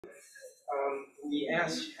We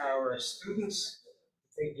ask our students to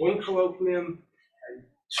take one colloquium and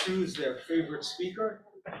choose their favorite speaker,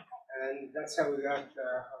 and that's how we got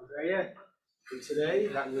Andrea for today.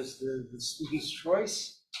 That was the student's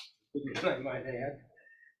choice, I might add.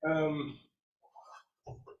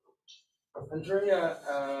 Andrea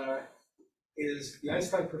is the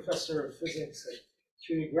Einstein Professor of Physics at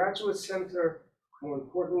CUNY Graduate Center. More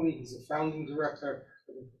importantly, he's a founding director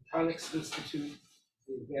of the Photonics Institute,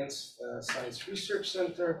 the Advanced Science Research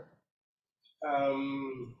Center.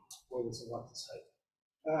 Well, there's a lot to say.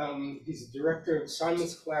 He's a director of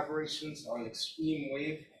Simon's collaborations on extreme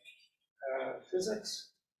wave physics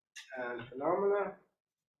and phenomena.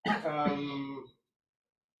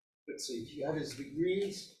 Let's see, he had his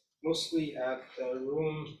degrees mostly at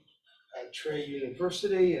Rome at Trey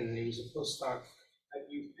University, and he was a postdoc at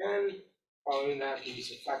UPenn. Following that, he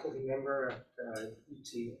was a faculty member at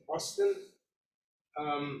UT Austin.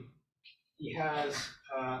 He has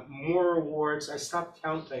more awards. I stopped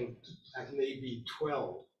counting at maybe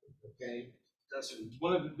 12. Okay, that's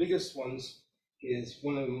one of the biggest ones. Is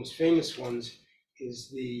one of the most famous ones is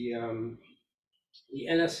the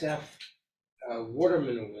NSF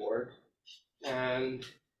Waterman Award, and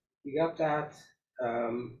he got that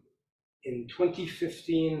in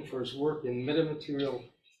 2015 for his work in metamaterial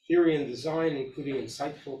theory and design, including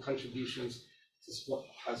insightful contributions to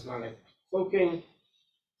plasmonic cloaking,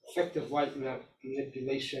 effective light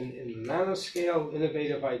manipulation in the nanoscale,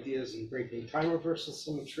 innovative ideas in breaking time reversal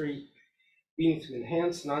symmetry, being to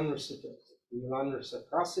enhance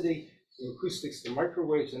non-reciprocity from acoustics to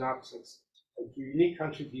microwaves and optics, and for unique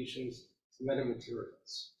contributions to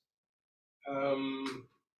metamaterials.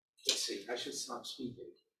 Let's see, I should stop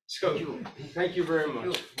speaking. So, thank you very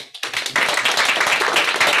much.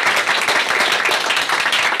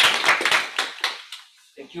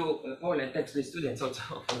 Thank you, Paul, and thanks to the students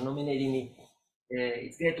also for nominating me.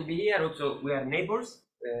 It's great to be here. Also, we are neighbors.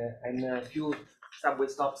 I'm a few subway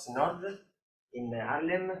stops north in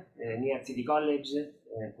Harlem, near City College,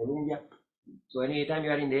 Columbia. So anytime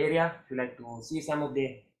you are in the area, if you like to see some of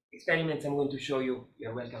the experiments I'm going to show you,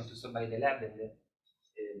 you're welcome to stop by the lab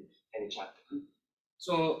and chat.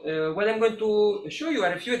 So what I'm going to show you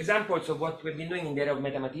are a few examples of what we've been doing in the area of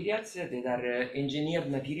metamaterials that are engineered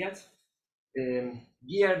materials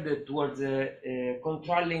geared towards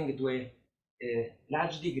controlling to a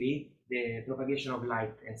large degree the propagation of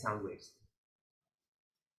light and sound waves.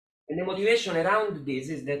 And the motivation around this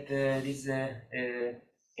is that these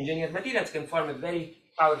engineered materials can form a very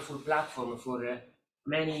powerful platform for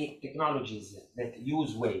many technologies that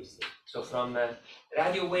use waves. So from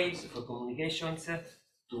radio waves for communications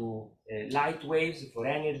to light waves for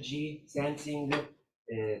energy, sensing,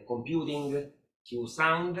 computing, to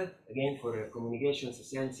sound, again for communications,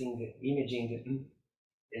 sensing, imaging,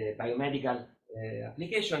 biomedical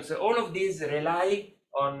applications. All of these rely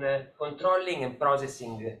on controlling and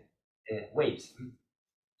processing waves.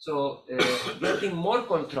 So getting more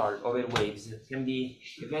control over waves can be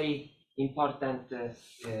a very important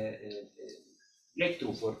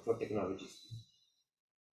breakthrough for technologies.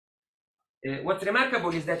 What's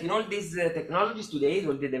remarkable is that in all these technologies today,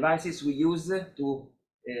 all the devices we use to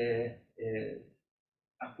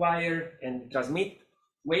acquire and transmit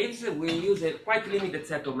waves, we use a quite limited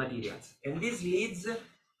set of materials. And this leads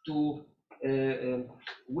to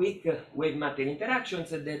weak wave matter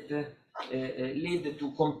interactions that lead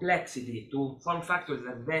to complexity, to form factors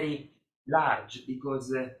that are very large, because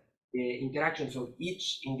the interactions of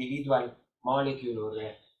each individual molecule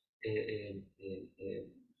or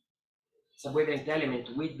subwavelength element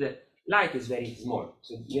with the light is very small.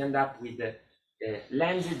 So you end up with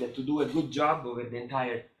lenses that, to do a good job over the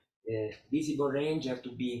entire visible range, have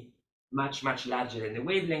to be much larger than the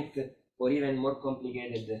wavelength, or even more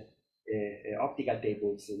complicated optical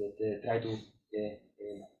tables that try to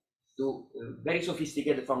do very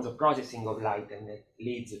sophisticated forms of processing of light, and that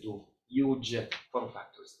leads to huge form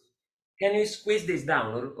factors. Can we squeeze this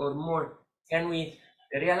down, or more, can we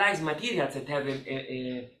realize materials that have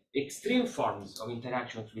extreme forms of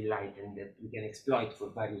interactions with light and that we can exploit for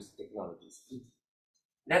various technologies?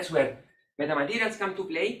 That's where metamaterials come to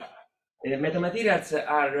play. Metamaterials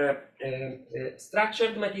are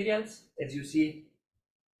structured materials, as you see.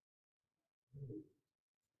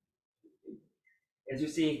 As you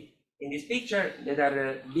see in this picture, that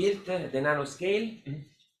are built at the nanoscale.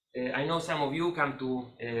 I know some of you come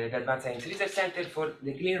to the Advanced Science Research Center for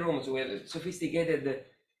the clean room, so we have a sophisticated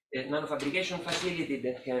nanofabrication facility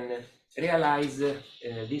that can realize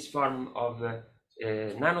this form of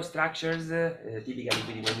nanostructures, typically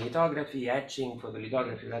with magnetography, etching,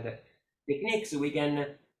 photolithography, and other techniques. We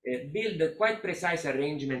can build quite precise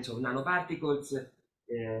arrangements of nanoparticles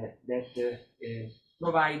that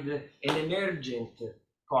provide an emergent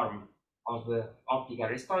form of optical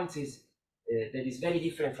responses that is very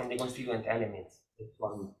different from the constituent elements that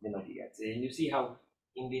form the materials. And you see how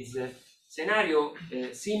in this scenario,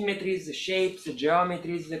 symmetries, shapes,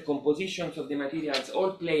 geometries, compositions of the materials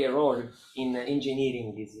all play a role in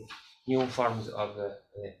engineering these new forms of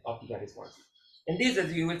optical responses. And this,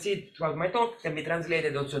 as you will see throughout my talk, can be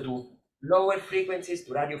translated also to lower frequencies,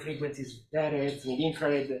 to radio frequencies, terahertz,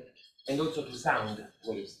 mid-infrared, and also to sound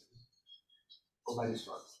waves of various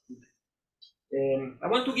forms. I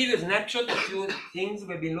want to give you a snapshot of a few things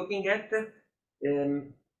we've been looking at.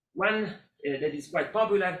 One that is quite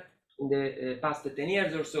popular in the past 10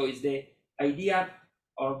 years or so is the idea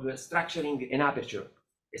of structuring an aperture,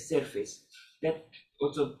 a surface. That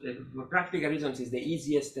also, for practical reasons, is the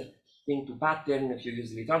easiest thing to pattern if you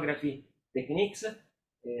use lithography techniques.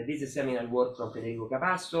 This is seminal work from Federico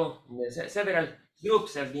Capasso. Several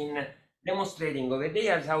groups have been demonstrating over the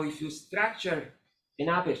years how if you structure an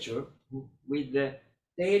aperture with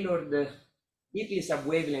tailored, deeply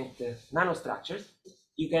subwavelength nanostructures,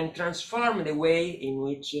 you can transform the way in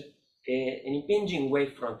which an impinging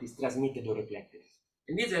wavefront is transmitted or reflected.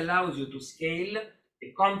 And this allows you to scale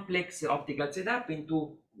a complex optical setup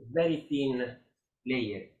into a very thin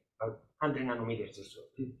layer, about 100 nanometers or so.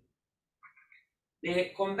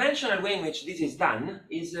 The conventional way in which this is done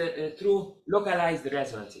is through localized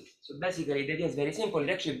resonances. So basically, the idea is very simple. It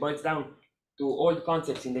actually boils down to old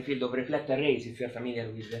concepts in the field of reflector arrays, if you're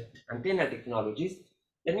familiar with antenna technologies.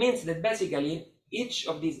 That means that basically each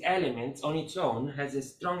of these elements on its own has a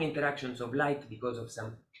strong interactions of light because of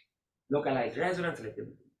some localized resonance, like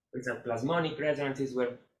for example, plasmonic resonances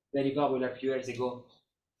were very popular a few years ago,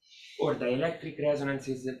 or dielectric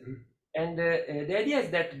resonances. And the idea is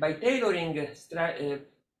that by tailoring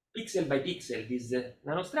pixel by pixel these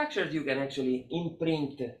nanostructures, you can actually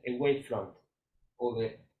imprint a wavefront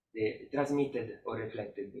over the transmitted or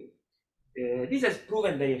reflected wave. This has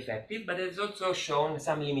proven very effective, but has also shown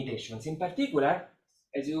some limitations. In particular,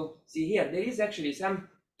 as you see here, there is actually some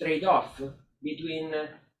trade-off between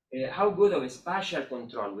how good of a spatial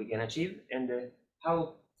control we can achieve and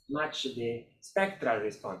how much the spectral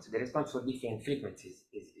response, the response for different frequencies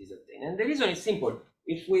is obtained. And the reason is simple.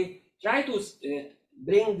 If we try to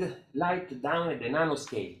bring light down at the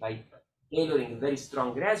nanoscale by tailoring very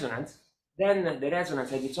strong resonance, then the resonance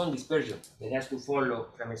has its own dispersion. It has to follow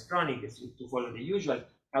Kramer-Kronig, to follow the usual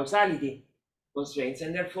causality constraints,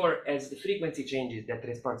 and therefore, as the frequency changes, that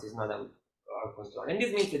response is not out of our control. And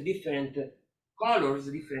this means that different colors,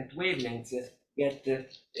 different wavelengths get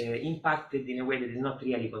impacted in a way that is not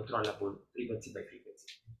really controllable frequency by frequency.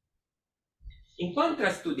 In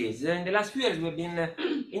contrast to this, in the last few years, we've been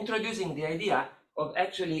introducing the idea of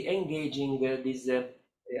actually engaging these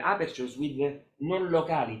apertures with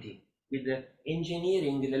non-locality, with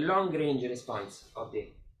engineering the long-range response of the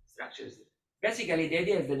structures. Basically, the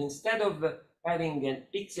idea is that instead of having a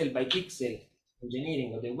pixel by pixel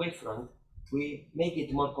engineering of the wavefront, we make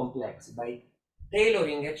it more complex by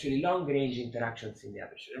tailoring actually long-range interactions in the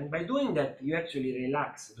aperture. And by doing that, you actually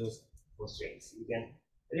relax those constraints. You can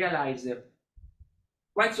realize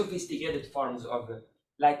quite sophisticated forms of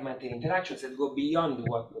light-matter interactions that go beyond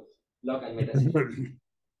what local metaphysics,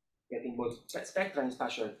 getting both spectral and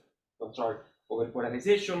spatial control over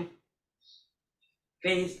polarization,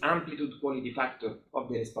 phase, amplitude, quality factor of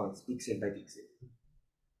the response, pixel by pixel.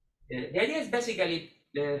 The idea is basically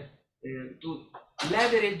to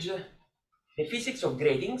leverage the physics of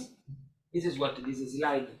gratings. This is what this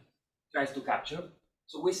slide tries to capture.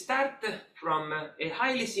 So we start from a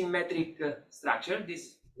highly symmetric structure.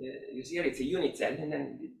 This, you see here, it's a unit cell, and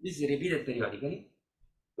then this is repeated periodically.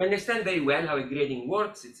 We understand very well how a grating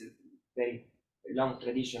works. It's a very long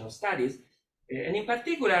tradition of studies. And in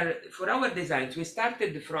particular, for our designs, we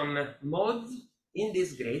started from modes in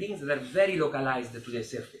these gratings that are very localized to the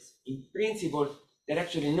surface. In principle, they're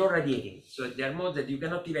actually non-radiating. So they are modes that you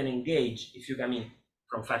cannot even engage if you come in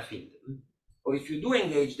from far field. Or if you do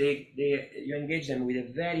engage, you engage them with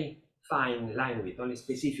a very fine line width, only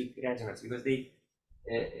specific resonance, because they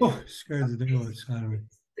scared the daylights out of me.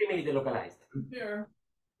 extremely delocalized. Yeah.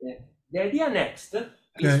 The idea next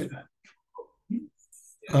is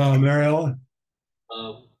Okay. Mariella,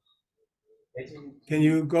 can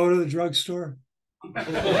you go to the drugstore?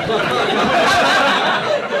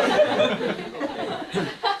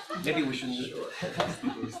 maybe we shouldn't.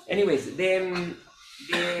 Anyways, the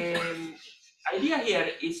idea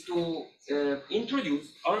here is to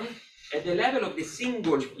introduce at the level of the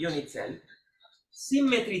single unit cell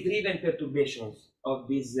symmetry-driven perturbations of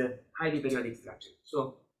these highly periodic structures.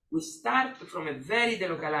 So we start from a very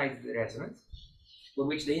delocalized resonance, for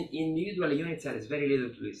which the individual unit cell is very little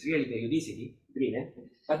to it's really periodicity driven.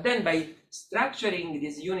 But then by structuring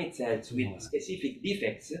these unit cells with specific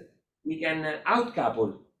defects, we can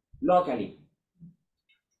outcouple locally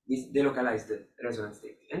this delocalized resonance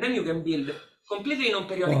state. And then you can build completely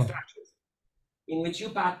non-periodic structures in which you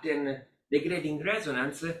pattern the grading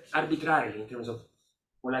resonance arbitrarily in terms of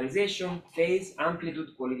polarization, phase, amplitude,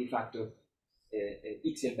 quality factor,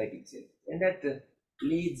 pixel by pixel. And that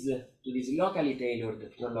leads to this locally tailored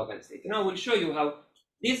non-local state. Now we'll show you how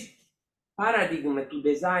this paradigm to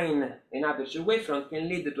design an aperture wavefront can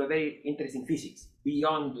lead to a very interesting physics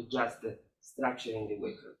beyond just structuring the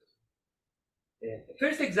wavefront. The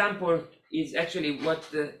first example is actually what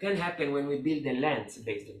can happen when we build a lens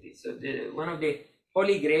based on this. So one of the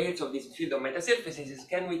holy grails of this field of metasurfaces is,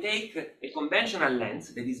 can we take a conventional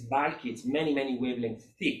lens that is bulky, it's many wavelengths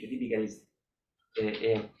thick, typically is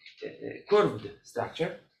a curved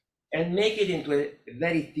structure, and make it into a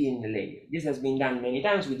very thin layer. This has been done many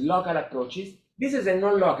times with local approaches. This is a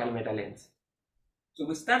non-local meta lens. So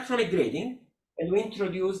we start from a grading and we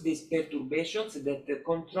introduce these perturbations that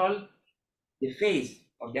control the phase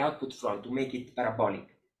of the output front to make it parabolic.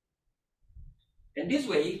 And this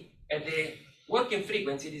way, at the working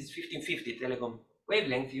frequency, this is 1550 telecom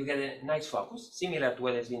wavelength, you get a nice focus, similar to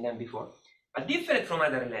what has been done before. But different from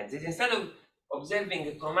other lenses, instead of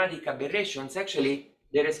observing chromatic aberrations, actually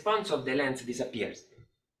the response of the lens disappears.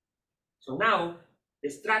 So now the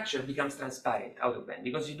structure becomes transparent out of band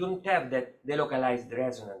because you don't have that delocalized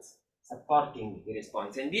resonance supporting the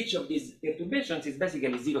response. And each of these perturbations is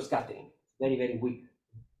basically zero scattering, very weak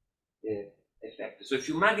effect. So if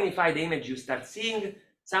you magnify the image, you start seeing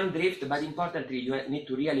some drift, but importantly, you need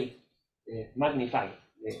to really magnify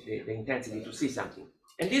the intensity to see something.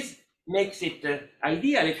 And this makes it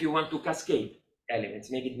ideal if you want to cascade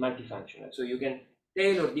elements, make it multifunctional. So you can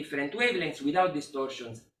tailor different wavelengths without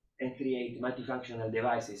distortions and create multifunctional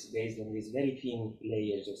devices based on these very thin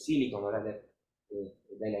layers of silicon or other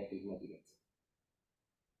dielectric materials.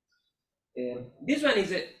 This one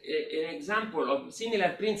is an example of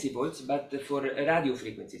similar principles, but for radio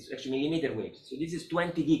frequencies, actually millimeter waves. So this is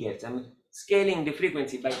 20 gigahertz. I'm scaling the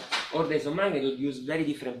frequency by orders of magnitude, use very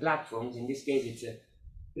different platforms. In this case, it's a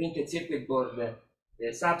printed circuit board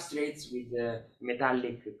substrates with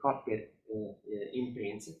metallic copper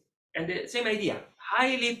imprints. And the same idea,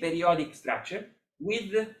 highly periodic structure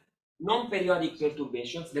with non-periodic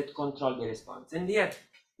perturbations that control the response. And here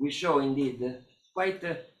we show indeed quite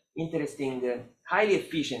interesting, highly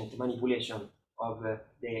efficient manipulation of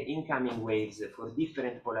the incoming waves for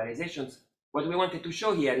different polarizations. What we wanted to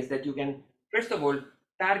show here is that you can, first of all,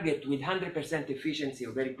 target with 100% efficiency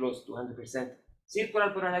or very close to 100%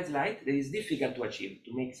 circular polarized light that is difficult to achieve,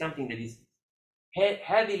 to make something that is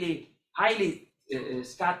highly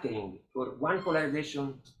scattering for one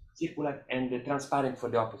polarization, circular, and transparent for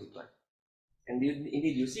the opposite one. And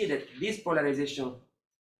indeed, you see that this polarization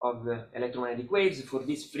of electromagnetic waves for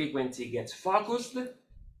this frequency gets focused.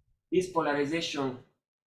 This polarization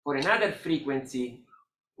for another frequency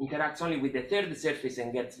interacts only with the third surface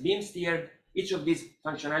and gets beam steered. Each of these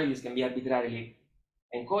functionalities can be arbitrarily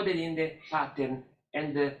encoded in the pattern,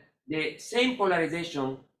 and the same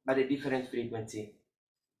polarization but a different frequency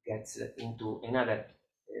gets into another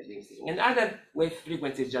beam steering. And other wave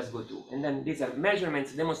frequencies just go too. And then these are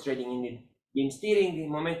measurements demonstrating indeed beam steering in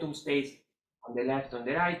momentum space on the left, on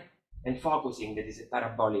the right, and focusing, that is a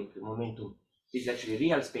parabolic momentum. This is actually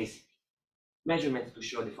real space measurements to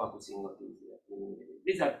show the focusing of these millimeter waves.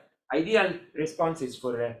 These are ideal responses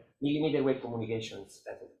for millimeter wave communications,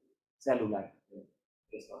 cellular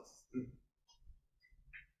responses.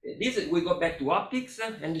 This, we go back to optics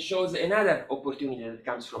and shows another opportunity that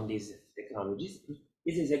comes from these technologies.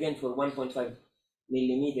 This is again for 1.5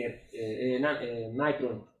 millimeter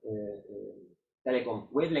micron telecom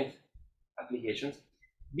wavelength applications.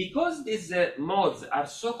 Because these modes are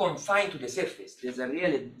so confined to the surface, there's a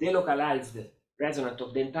really delocalized resonance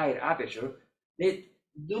of the entire aperture, they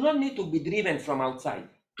do not need to be driven from outside,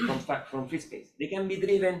 from free space. They can be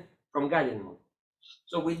driven from guided mode.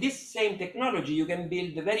 So with this same technology, you can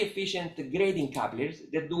build very efficient grading couplers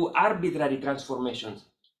that do arbitrary transformations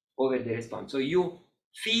over the response. So you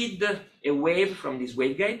feed a wave from this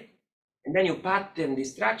waveguide, and then you pattern the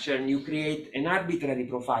structure and you create an arbitrary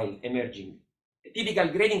profile emerging. A typical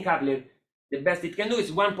grading coupler, the best it can do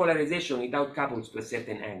is one polarization, it outcouples to a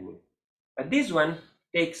certain angle. But this one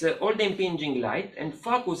takes all the impinging light and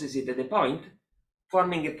focuses it at a point,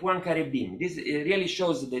 forming a Poincaré beam. This really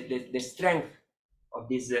shows the strength of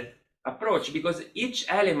this approach, because each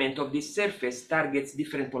element of this surface targets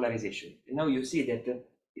different polarization. And now you see that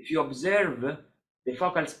if you observe the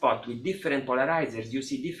focal spot with different polarizers, you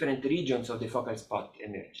see different regions of the focal spot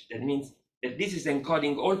emerge. That means that this is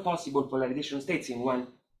encoding all possible polarization states in one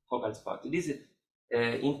focal spot. This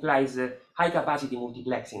implies high capacity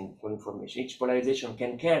multiplexing for information. Each polarization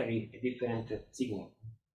can carry a different signal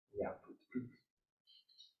in the output.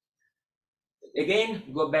 Again,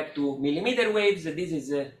 go back to millimeter waves. This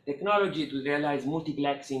is a technology to realize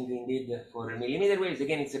multiplexing indeed for millimeter waves.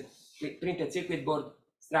 Again, it's a printed circuit board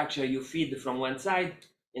structure you feed from one side,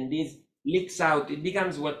 and this leaks out. It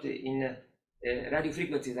becomes what in radio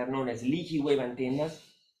frequencies are known as leaky wave antennas,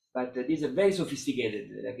 but these are very sophisticated.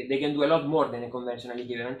 They can do a lot more than a conventional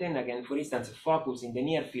leaky wave antenna. Can, for instance, focus in the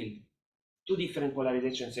near field two different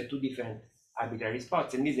polarizations at two different arbitrary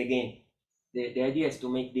spots. And this, again, the idea is to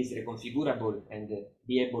make this reconfigurable and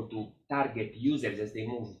be able to target users as they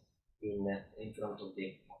move in front of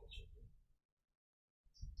the aperture.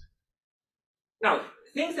 Now,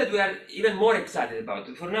 things that we are even more excited about.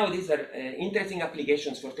 For now, these are interesting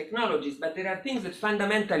applications for technologies, but there are things that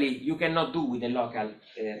fundamentally you cannot do with a local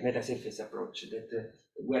metasurface approach that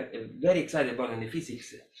we're very excited about in the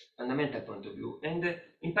physics fundamental point of view. And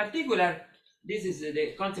in particular, this is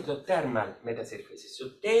the concept of thermal metasurfaces, so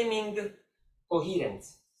taming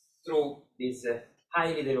coherence through these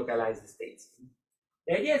highly delocalized states.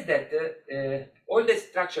 The idea is that all the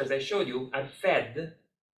structures I showed you are fed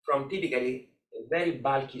from typically a very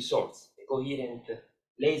bulky source, a coherent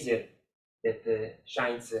laser that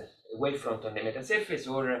shines a wavefront on the metasurface,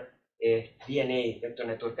 or a DNA vector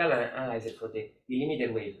network color analyzer for the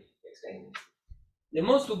millimeter wave experiment. The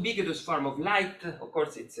most ubiquitous form of light, of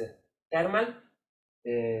course, it's thermal.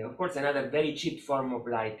 Of course, another very cheap form of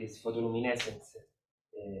light is photoluminescence.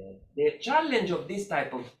 The challenge of this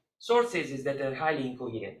type of sources is that they're highly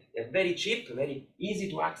incoherent. They're very cheap, very easy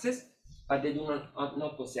to access, but they do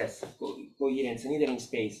not possess coherence neither in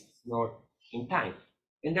space nor in time.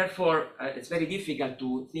 And therefore, it's very difficult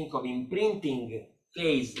to think of imprinting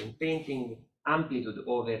phase, imprinting amplitude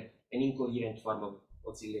over an incoherent form of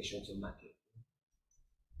oscillations of matter.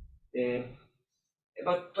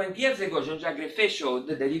 About 20 years ago, Jean-Jacques Greffet showed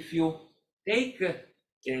that if you take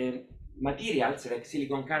materials like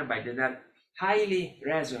silicon carbide that are highly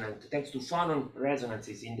resonant thanks to phonon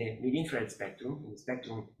resonances in the mid-infrared spectrum, in the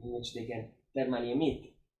spectrum in which they can thermally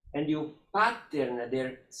emit, and you pattern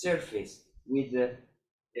their surface with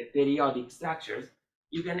periodic structures,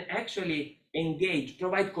 you can actually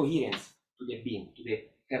provide coherence to the beam, to the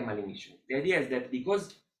thermal emission. The idea is that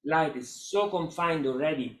because light is so confined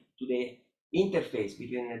already to the interface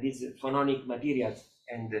between these phononic materials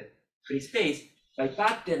and free space, by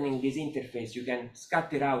patterning this interface, you can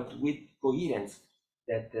scatter out with coherence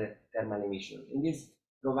that thermal emission. And this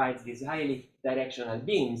provides these highly directional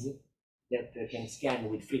beams that can scan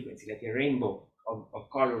with frequency, like a rainbow of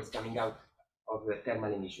colors coming out of the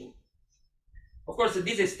thermal emission. Of course,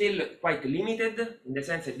 this is still quite limited in the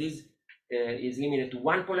sense that this is limited to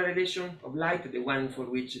one polarization of light, the one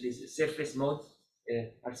for which these surface modes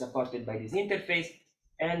are supported by this interface,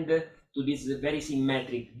 and to these very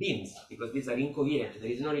symmetric beams, because these are incoherent.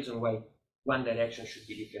 There is no reason why one direction should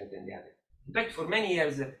be different than the other. In fact, for many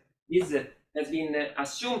years, this has been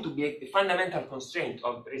assumed to be a fundamental constraint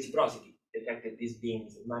of reciprocity, the fact that these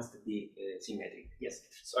beams must be symmetric. Yes?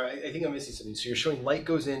 So I think I'm missing something. So you're showing light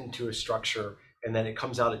goes into a structure and then it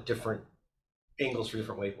comes out at different angles for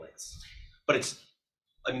different wavelengths. But it's,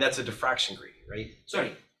 I mean, that's a diffraction gradient, right?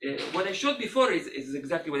 Sorry. What I showed before is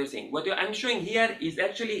exactly what you're saying. What I'm showing here is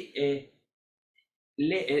actually a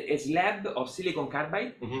slab of silicon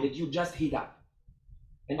carbide that you just heat up.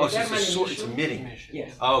 And the thermal emission, it's emitting.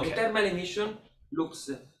 Yes. Oh, okay. The thermal emission looks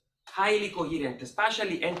highly coherent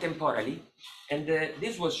spatially and temporally. And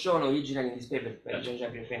this was shown originally in this paper by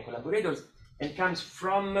Jean-Jacques Greffet and collaborators, and comes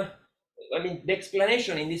from, I mean, the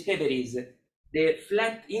explanation in this paper is the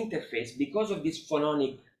flat interface, because of this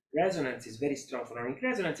phononic resonances, very strong phononic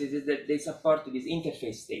resonances, is that they support these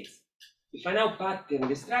interface states. If I now pattern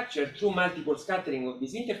the structure through multiple scattering of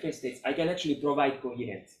these interface states, I can actually provide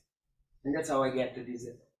coherence. And that's how I get this.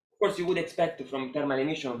 Of course, you would expect from thermal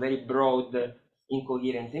emission very broad,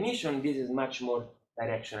 incoherent emission. This is much more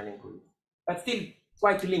directional incoherent, but still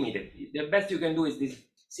quite limited. The best you can do is these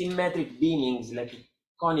symmetric beamings, like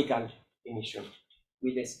conical emission,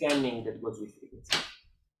 with a scanning that goes with frequency.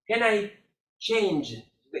 Can I change,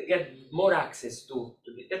 get more access to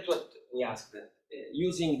that's what we asked,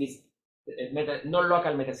 using this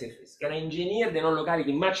non-local metasurface. Can I engineer the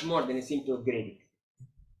non-locality much more than a simple grading?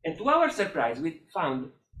 And to our surprise, we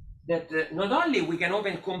found that not only we can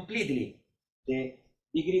open completely the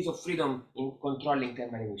degrees of freedom in controlling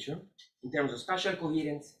thermal emission in terms of spatial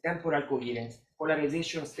coherence, temporal coherence,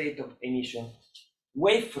 polarization state of emission,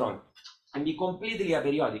 wavefront, can be completely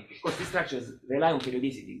aperiodic. Of course, these structures rely on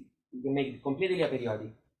periodicity. You can make it completely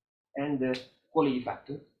aperiodic and quality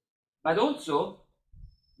factor. But also,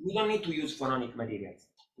 we don't need to use phononic materials.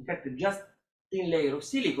 In fact, just thin layer of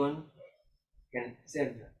silicon can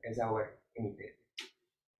serve as our emitter.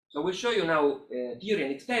 So we'll show you now theory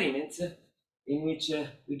and experiments in which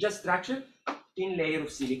we just structure thin layer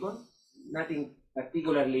of silicon, nothing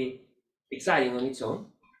particularly exciting on its own,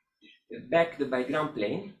 backed by ground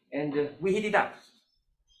plane, and we heat it up.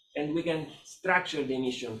 And we can structure the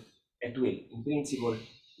emission at will. In principle,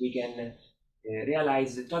 we can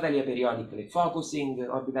realize totally aperiodically, focusing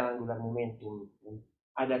orbital angular momentum and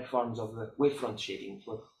other forms of wavefront shaping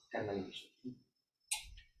for thermal emission.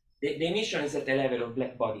 The emission is at the level of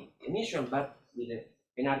black body emission, but with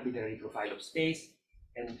an arbitrary profile of space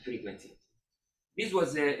and frequency. This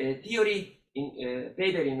was a theory in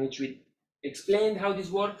paper in which we explained how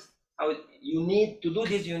this works. How you need to do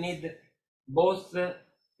this, you need both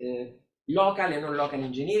local and non-local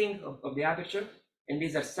engineering of the aperture, and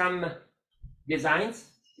these are some designs.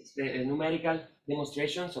 It's the numerical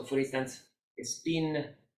demonstrations. So, for instance, a spin,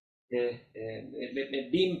 a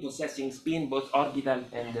beam possessing spin, both orbital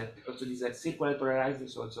and also these are circular polarized,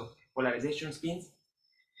 so also polarization spins.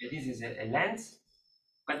 This is a lens,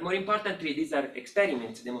 but more importantly, these are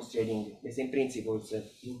experiments demonstrating the same principles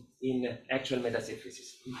in actual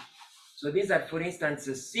metasurfaces. So these are, for instance,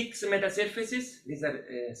 6 metasurfaces. These are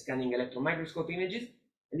scanning electron microscope images,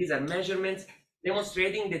 and these are measurements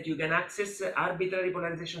demonstrating that you can access arbitrary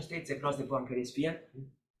polarization states across the Poincare sphere,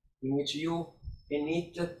 in which you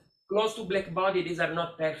emit close to black body. These are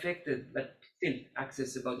not perfect, but still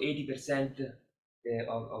access about 80%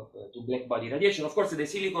 to black body radiation. Of course, the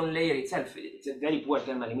silicon layer itself, it's a very poor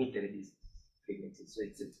thermal emitter at these frequencies, so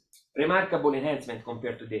it's a remarkable enhancement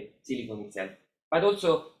compared to the silicon itself. But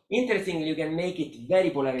also, interestingly, you can make it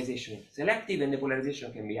very polarization selective, and the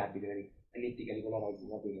polarization can be arbitrary, elliptically polarized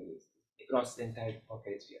materials across the entire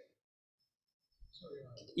Poincare sphere. Sorry,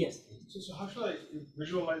 Yes. So how should I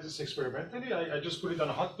visualize this experimentally? I just put it on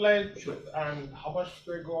a hot plate, Sure. and how much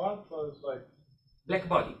do I go out? So it's like Black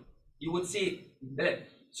body. You would see,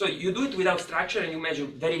 so you do it without structure and you measure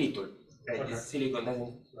very little. Right? Okay. This silicon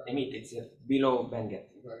doesn't emit, it's below band gap.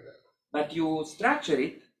 right. But you structure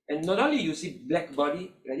it, and not only you see black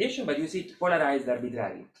body radiation, but you see it polarized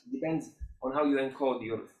arbitrarily. It depends on how you encode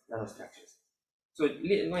your nanostructures. So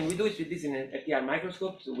when we do it with this in an FTR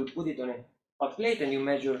microscope, so we put it on a hot plate and you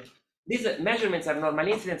measure. These measurements are normal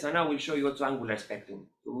incidence, and now we'll show you also angular spectrum.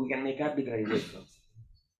 So we can make arbitrary wavefronts.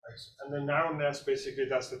 And the narrowness, basically,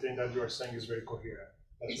 that's the thing that you are saying is very coherent.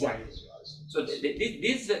 That's Exactly. why it's So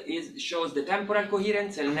this shows the temporal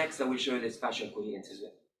coherence, and next I will show you the spatial coherence as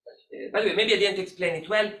well. By the way, maybe I didn't explain it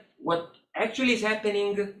well. What actually is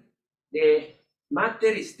happening, the matter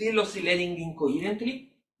is still oscillating incoherently,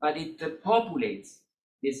 but it populates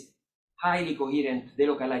this highly coherent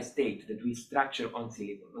delocalized state that we structure on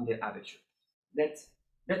silicon, on the aperture.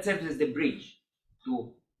 That serves as the bridge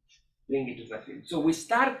to bring it to flat field. So we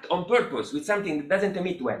start on purpose with something that doesn't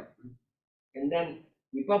emit well, and then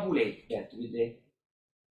we populate that with the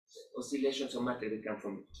oscillations of matter that come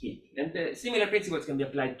from heat. And similar principles can be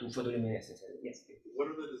applied to photoluminescence. Yes. What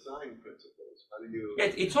are the design principles? How do you?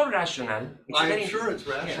 Yes, it's all rational. It's I'm sure it's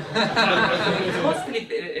rational. It's mostly,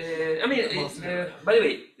 by the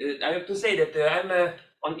way, I have to say that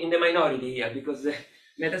I'm in the minority here, because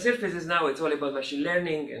metasurfaces now, it's all about machine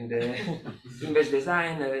learning and image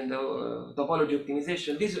design and topology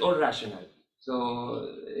optimization. This is all rational. So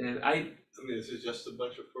I mean, is it just a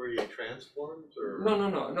bunch of Fourier transforms, or?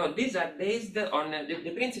 No. These are based on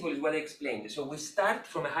the principle is what I explained. So we start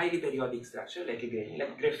from a highly periodic structure like a grain,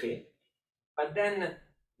 like graphene, but then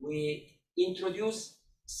we introduce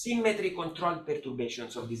symmetry controlled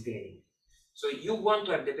perturbations of this grain. So you want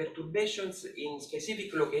to have the perturbations in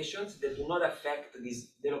specific locations that do not affect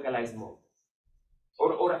this delocalized mode,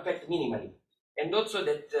 or affect minimally, and also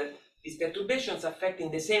that these perturbations affect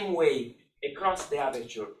in the same way across the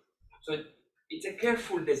aperture. So it's a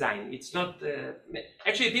careful design. It's not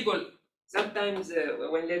actually, people sometimes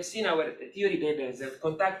when they've seen our theory papers have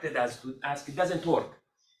contacted us to ask, it doesn't work,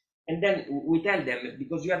 and then we tell them,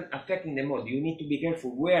 because you are affecting the mode, you need to be careful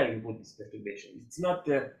where you put this perturbation. It's not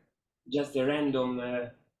just a random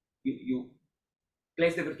you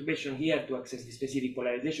place the perturbation here to access the specific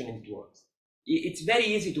polarization and it works. It's very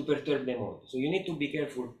easy to perturb the mode, so you need to be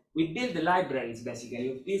careful. We build the libraries basically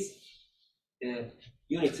of these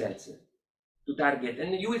unit cells to target,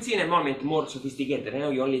 and you will see in a moment more sophisticated. Now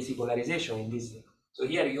you only see polarization in this So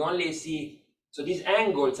here you only see, so these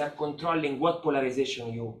angles are controlling what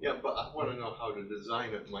polarization you. Yeah, but I want to know how to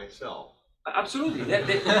design it myself. Absolutely, all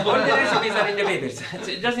the recipes are in the papers.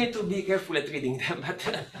 So you just need to be careful at reading them,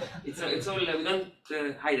 but it's all, we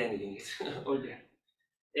don't hide anything, it's all there.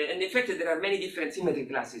 And in fact, there are many different symmetry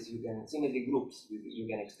classes symmetry groups you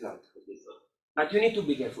can exploit for this. But you need to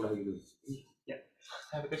be careful how you do it. Yeah.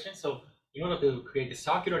 I have a question. So in order to create a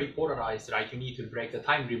circularly polarized, right, you need to break the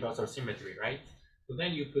time reversal symmetry, right? So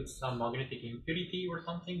then you put some magnetic impurity or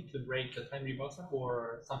something to break the time reversal,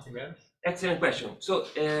 or something else? Excellent question. So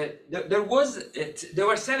there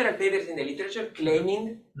were several papers in the literature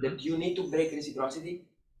claiming that you need to break reciprocity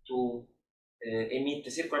to emit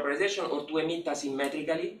circular polarization or to emit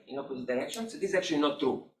asymmetrically in opposite directions. This is actually not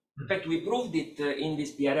true. In fact, we proved it in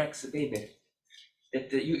this PRX paper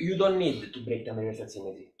that you don't need to break time reversal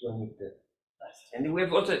symmetry to emit. And we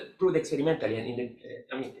have also proved experimentally,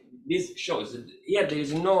 and this shows that here there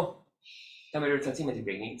is no time reversal symmetry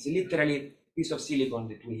breaking. It's literally a piece of silicon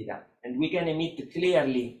that we heat up, and we can emit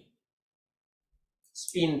clearly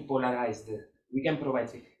spin polarized. We can provide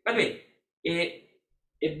spin. By the way,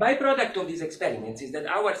 a byproduct of these experiments is that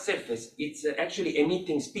our surface is actually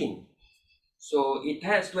emitting spin, so it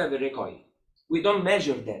has to have a recoil. We don't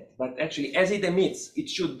measure that, but actually, as it emits, it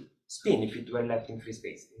should spin if it were left in free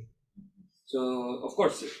space. So, of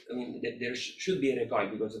course, there should be a recoil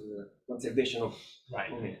because of the conservation of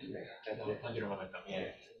momentum. Yeah.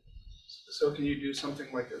 So can you do something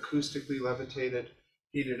like acoustically levitate it,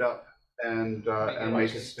 heat it up, and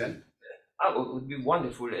make it spin? Oh, it would be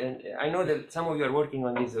wonderful. And I know that some of you are working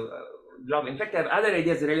on this. In fact, I have other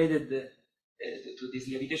ideas related to this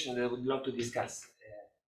levitation that I would love to discuss.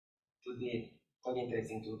 It would be quite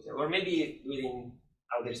interesting to, or maybe within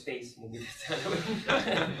outer space, maybe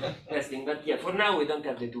interesting. But yeah, for now we don't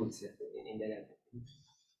have the tools in the lab.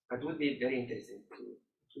 But it would be very interesting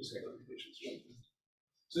to see.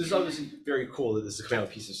 So this is obviously very cool that this is coming out of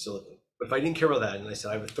a piece of silicon. But if I didn't care about that, and I said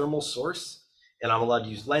I have a thermal source, and I'm allowed to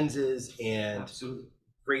use lenses and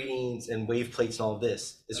gratings and wave plates and all of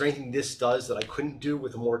this, is there anything this does that I couldn't do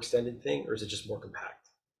with a more extended thing, or is it just more compact?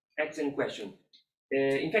 Excellent question.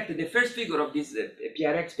 In fact, the first figure of this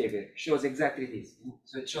PRX paper shows exactly this.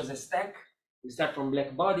 So it shows a stack. We start from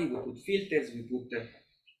black body, we put filters, we put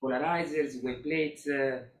polarizers, wave plates,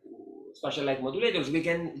 spatial light modulators. We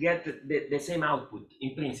can get the same output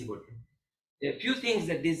in principle. A few things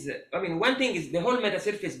that one thing is the whole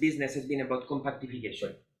metasurface business has been about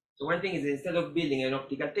compactification. So one thing is instead of building an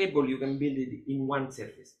optical table, you can build it in one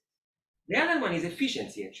surface. The other one is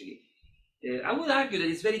efficiency, actually. I would argue that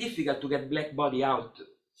it's very difficult to get black body out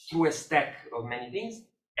through a stack of many things,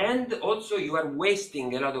 and also you are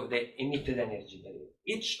wasting a lot of the emitted energy.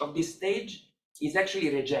 Each of this stage is actually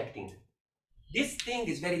rejecting. This thing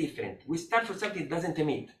is very different. We start from something that doesn't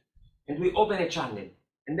emit, and we open a channel,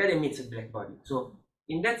 and that emits a black body. So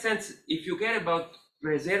in that sense, if you care about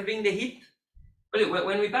preserving the heat,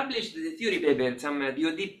 when we published the theory paper, some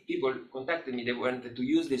DOD people contacted me. They wanted to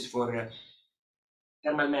use this for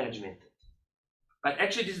thermal management. But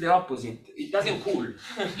actually, this is the opposite. It doesn't cool.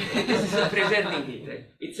 This is preserving heat.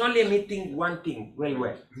 It's only emitting one thing very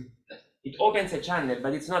well. It opens a channel,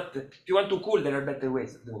 but it's not. If you want to cool, there are better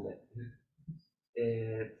ways of doing that.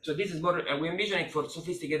 So this is more. We envision it for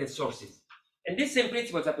sophisticated sources, and this same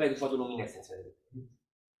principles apply to photoluminescence.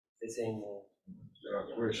 The same. There are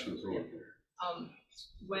questions over here.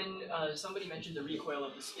 When somebody mentioned the recoil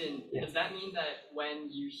of the spin, does that mean that when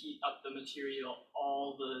you heat up the material,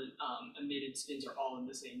 all the emitted spins are all in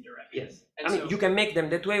the same direction? Yes. And you can make them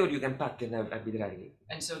that way, or you can pattern arbitrarily.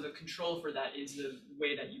 And so the control for that is the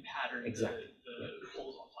way that you pattern the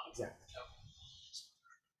holes on top. Exactly.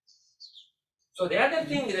 So the other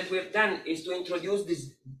thing that we've done is to introduce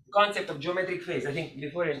this concept of geometric phase. I think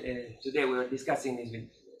before today we were discussing this with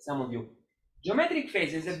some of you. Geometric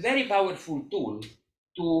phase is a very powerful tool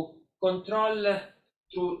to control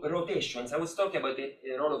through rotations. I was talking about the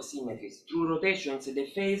role of symmetries. Through rotations, the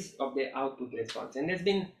phase of the output response. And it's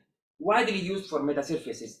been widely used for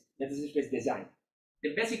metasurface design.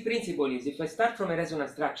 The basic principle is if I start from a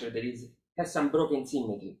resonance structure that has some broken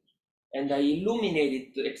symmetry, and I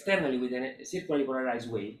illuminate it externally with a circularly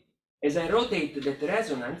polarized wave, as I rotate that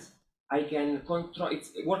resonance, I can control, it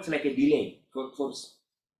works like a delay for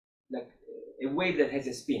like a wave that has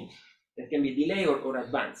a spin that can be delay or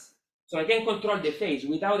advance. So I can control the phase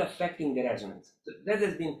without affecting the resonance. So that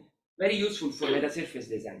has been very useful for metasurface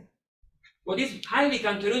design. What is highly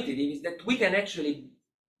counterintuitive is that we can actually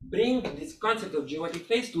bring this concept of geometric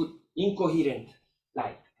phase to incoherent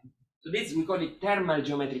light. So this, we call it thermal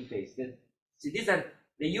geometric phase. See, these are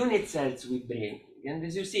the unit cells we bring. And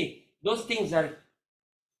as you see, those things are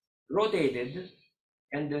rotated,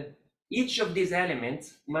 and each of these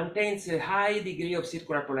elements maintains a high degree of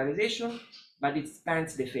circular polarization, but it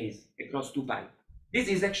spans the phase across 2 pi. This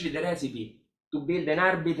is actually the recipe to build an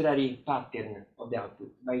arbitrary pattern of the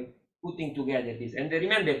output by putting together this. And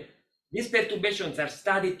remember, these perturbations are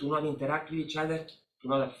studied to not interact with each other, to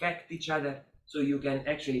not affect each other, so you can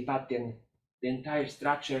actually pattern the entire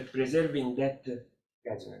structure, preserving that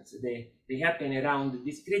resonance. They happen around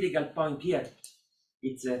this critical point here.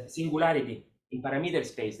 It's a singularity in parameter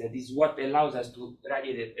space that is what allows us to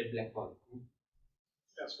radiate a black body.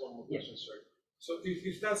 That's one more question, sorry. So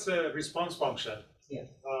if that's a response function, yes.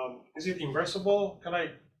 Is it inversible? Can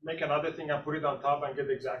I make another thing and put it on top and get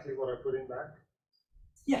exactly what I put in back?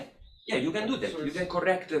 Yeah, you can do that. So you can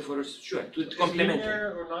correct for sure to Is complement.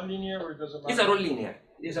 linear or non-linear, or does it matter? These are all linear.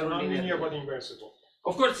 These are all non-linear but inversible.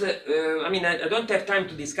 Of course, I mean, I don't have time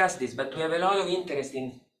to discuss this, but we have a lot of interest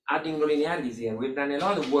in adding nonlinearities here. We've done a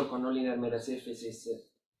lot of work on nonlinear metasurfaces,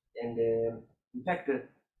 and in fact,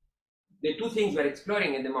 the two things we're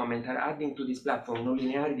exploring at the moment are adding to this platform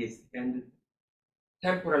nonlinearities and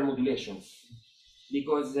temporal modulation,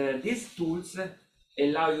 because these tools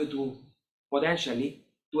allow you to potentially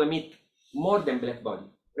to emit more than black body.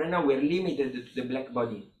 Right now, we're limited to the black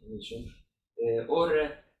body emission, or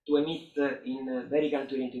to emit in very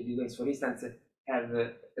counterintuitive ways. For instance, have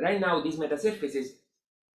right now these metasurfaces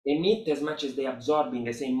emit as much as they absorb in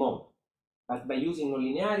the same mode, but by using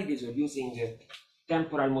nonlinearities or using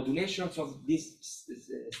temporal modulations of these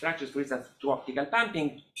structures, for instance, through optical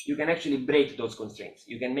pumping, you can actually break those constraints.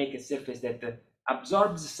 You can make a surface that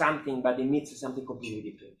absorbs something but emits something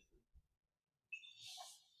completely different.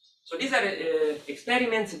 So these are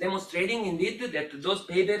experiments demonstrating indeed that those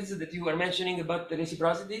papers that you were mentioning about the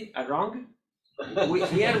reciprocity are wrong.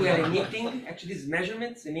 Here we are emitting, actually these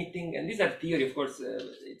measurements emitting, and these are theory, of course,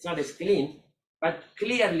 it's not as clean, but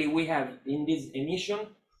clearly we have in this emission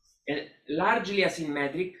largely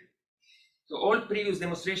asymmetric. So all previous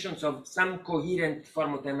demonstrations of some coherent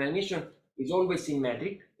form of thermal emission is always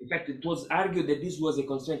symmetric. In fact, it was argued that this was a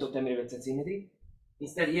constraint of thermal symmetry.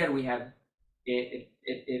 Instead, here we have a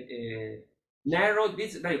narrow,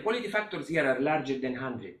 quality factors here are larger than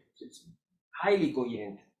 100. So it's highly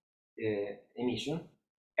coherent emission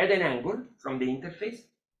at an angle from the interface,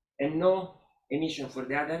 and no emission for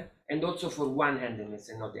the other, and also for one handedness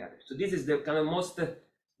and not the other. So this is the kind of most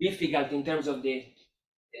difficult in terms of the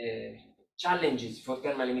challenges for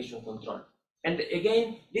thermal emission control. And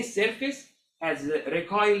again, this surface has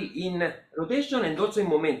recoil in rotation and also in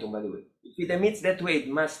momentum, by the way. If it emits that way, it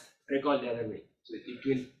must recoil the other way. So it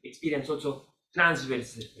will experience also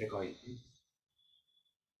transverse recoil.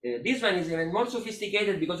 This one is even more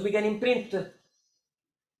sophisticated because we can imprint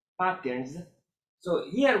patterns. So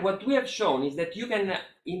here what we have shown is that you can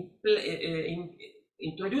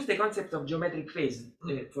introduce the concept of geometric phase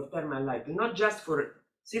for thermal light, not just for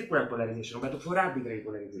circular polarization, but for arbitrary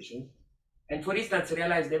polarization. And for instance,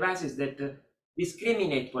 realize devices that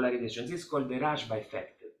discriminate polarizations. This is called the Rashba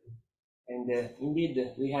effect. And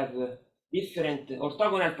indeed, we have different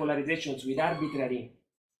orthogonal polarizations with arbitrary,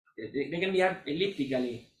 they can be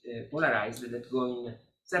elliptically polarized that go in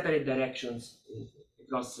separate directions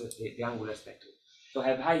across the angular spectrum. So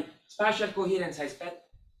have high spatial coherence, high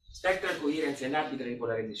spectral coherence, and arbitrary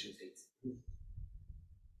polarization states.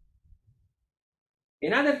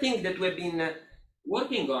 Another thing that we've been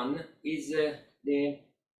working on is the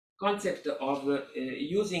concept of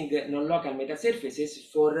using non-local metasurfaces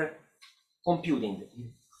for computing.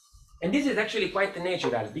 And this is actually quite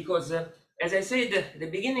natural because, as I said at the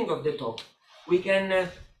beginning of the talk, we can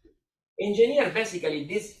engineer basically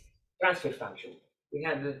this transfer function. We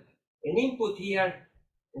have an input here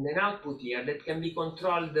and an output here that can be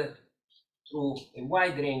controlled through a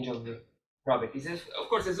wide range of properties. Of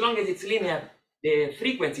course, as long as it's linear, the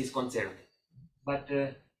frequency is conserved. But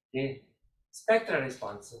the spectral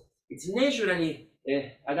response, it's naturally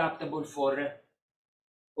adaptable for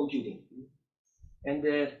computing.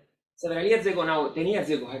 And several years ago now, 10 years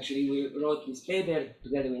ago actually, we wrote this paper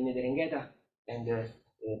together with Nederengheta and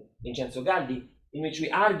Vincenzo Galdi, in which we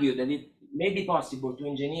argued that it may be possible to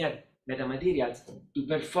engineer metamaterials to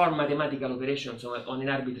perform mathematical operations on an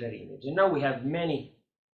arbitrary image. And now we have many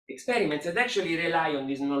experiments that actually rely on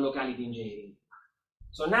this non-locality engineering.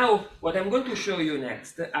 So now what I'm going to show you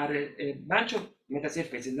next are a bunch of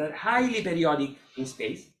metasurfaces that are highly periodic in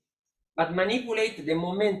space, but manipulate the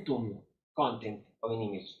momentum content of an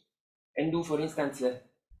image and do, for instance,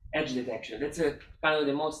 edge detection. That's kind of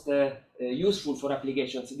the most useful for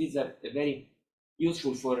applications. These are very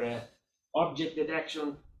useful for object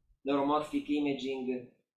detection, neuromorphic imaging,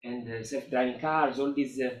 and self-driving cars, all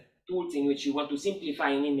these tools in which you want to simplify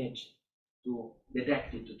an image to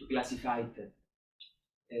detect it, to classify it.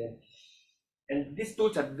 And these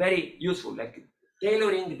tools are very useful, like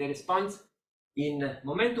tailoring the response in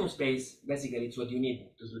momentum space. Basically, it's what you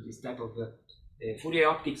need to do this type of Fourier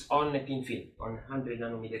optics on a thin film, on 100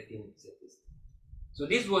 nanometer thin surface. So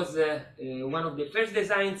this was one of the first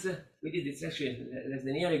designs. We did this actually less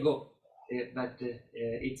than a year ago, but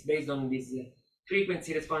it's based on this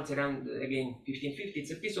frequency response around, again, 1550.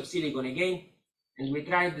 It's a piece of silicon again, and we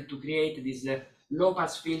tried to create this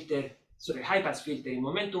low-pass filter, sorry, high-pass filter in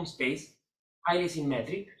momentum space, highly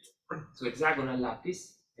symmetric, so hexagonal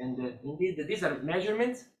lattice. And indeed, these are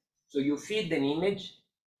measurements. So you feed an image.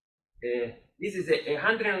 This is a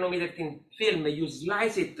 100 nanometer thin film. You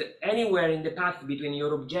slice it anywhere in the path between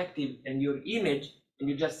your objective and your image, and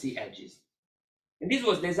you just see edges. And this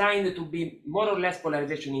was designed to be more or less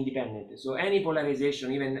polarization independent. So any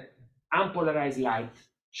polarization, even unpolarized light,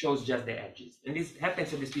 shows just the edges. And this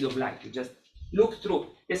happens at the speed of light. You just look through.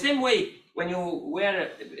 The same way when you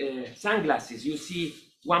wear sunglasses, you see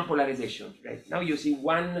one polarization, right? Now you see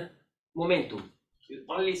one momentum. You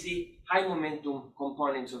only see high momentum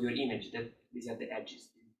components of your image. That these are the edges.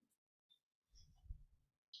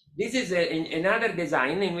 This is another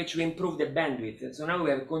design in which we improve the bandwidth. So now we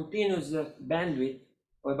have continuous bandwidth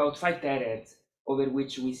of about 5 terahertz over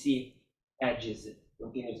which we see edges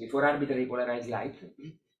continuously for arbitrary polarized light.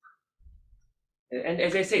 And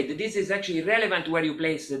as I said, this is actually relevant where you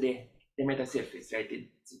place the metasurface, right?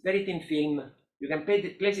 It's a very thin film. You can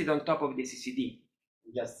place it on top of the CCD.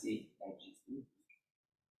 You just see edges.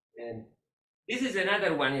 And this is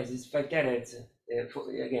another one, yes, it's 5 terahertz,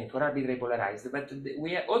 again, for arbitrary polarized. But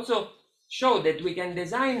we also show that we can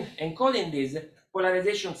design encoding this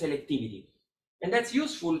polarization selectivity. And that's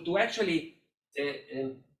useful to actually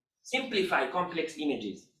simplify complex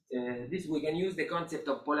images. This we can use the concept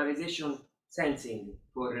of polarization sensing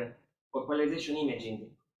for polarization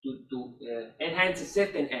imaging to enhance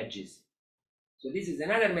certain edges. So this is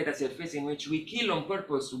another metasurface in which we kill on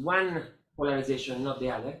purpose one polarization, not the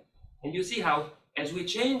other. And you see how, as we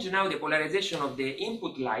change now the polarization of the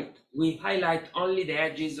input light, we highlight only the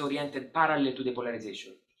edges oriented parallel to the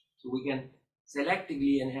polarization. So we can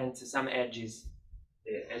selectively enhance some edges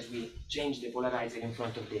as we change the polarizer in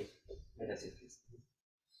front of the metasurface.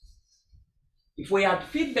 If we add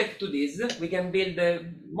feedback to this, we can build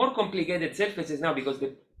more complicated surfaces now, because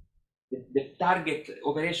the target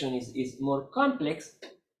operation is more complex,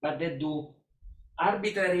 but they do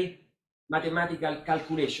arbitrary mathematical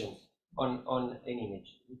calculations on an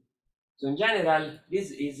image. So in general,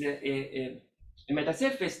 this is a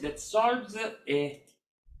metasurface that solves an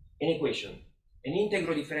equation, an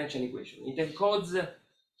integral differential equation. It encodes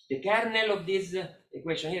the kernel of this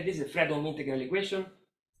equation here. This is a Fredholm integral equation.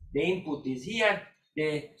 The input is here.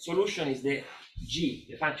 The solution is the g,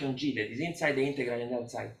 the function g that is inside the integral and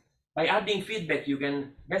outside. By adding feedback, you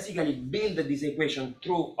can basically build this equation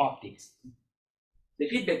through optics. The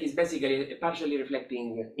feedback is basically a partially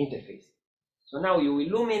reflecting interface. So now you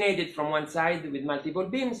illuminate it from one side with multiple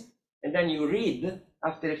beams, and then you read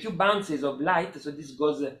after a few bounces of light. So this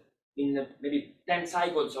goes in maybe 10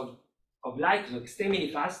 cycles of light, so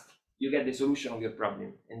extremely fast. You get the solution of your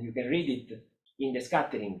problem, and you can read it in the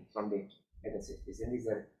scattering from the metasurface. And these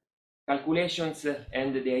are calculations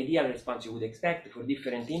and the ideal response you would expect for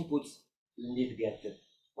different inputs. You indeed get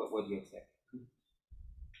what you expect.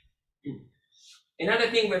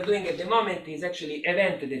 Another thing we're doing at the moment is actually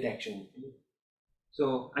event detection.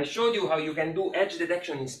 So I showed you how you can do edge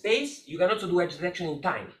detection in space. You can also do edge detection in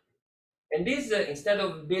time. And this, instead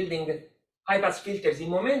of building high-pass filters in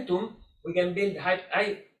momentum, we can build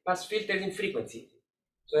high-pass filters in frequency.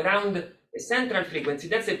 So around a central frequency,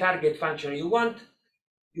 that's the target function you want.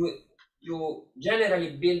 You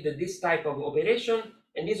generally build this type of operation,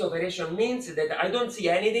 and this operation means that I don't see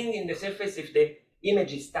anything in the surface if the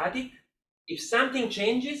image is static. If something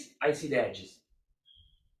changes, I see the edges.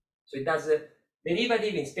 So it does a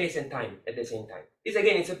derivative in space and time at the same time. This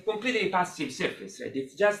again is a completely passive surface, right?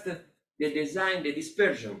 It's just the design, the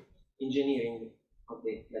dispersion engineering of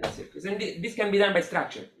the metasurface. And this can be done by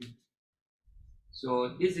structure.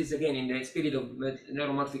 So this is again in the spirit of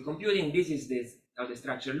neuromorphic computing. This is how the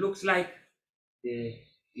structure looks like.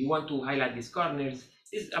 You want to highlight these corners.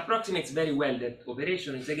 This approximates very well that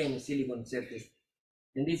operation. It's again a silicon surface.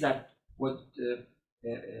 And these are what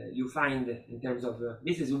you find in terms of,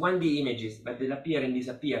 this is 1D images, but they appear and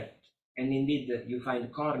disappear. And indeed, you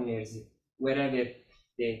find corners wherever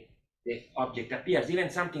the object appears. Even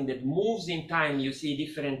something that moves in time, you see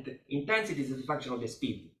different intensities as a function of the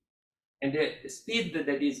speed. And the speed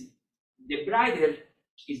that is the bridle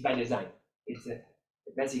is by design. It's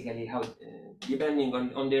basically how, depending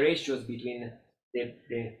on the ratios between the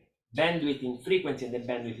bandwidth in frequency and the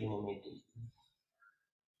bandwidth in momentum.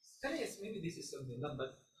 Can I ask, maybe this is something not,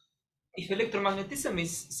 but if electromagnetism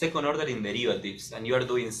is second order in derivatives and you are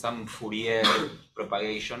doing some Fourier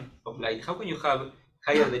propagation of light, how can you have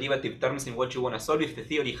higher derivative terms in what you want to solve if the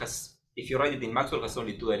theory has, if you write it in Maxwell, has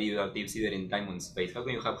only two derivatives either in time and space? How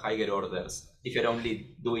can you have higher orders if you're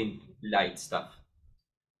only doing light stuff?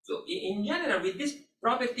 So in general, with this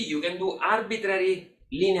property, you can do arbitrary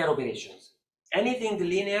linear operations. Anything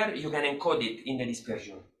linear, you can encode it in the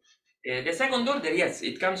dispersion. The second order, yes,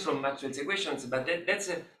 it comes from Maxwell's equations, but that's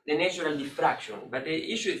the natural diffraction. But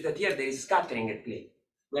the issue is that here there is scattering at play.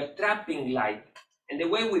 We're trapping light, and the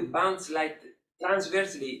way we bounce light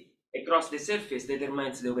transversely across the surface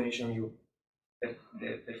determines the operation you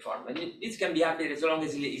perform. And this can be arbitrary as long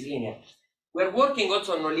as it is linear. We're working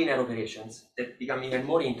also on nonlinear operations that become even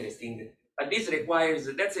more interesting, but this requires,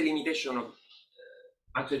 that's a limitation of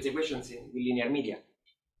Maxwell's equations in linear media.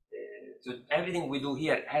 So everything we do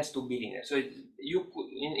here has to be linear. So you could,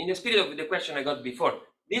 in the spirit of the question I got before,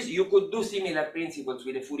 this you could do similar principles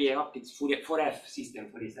with the Fourier optics, Fourier 4F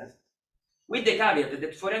system, for instance, with the caveat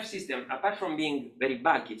that 4F system, apart from being very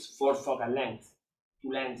bulky, it's 4 focal lengths,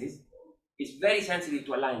 2 lenses, is very sensitive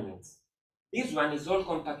to alignments. This one is all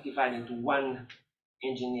compactified into one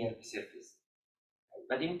engineered surface.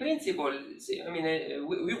 But in principle, I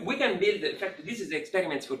mean, we can build, in fact, this is the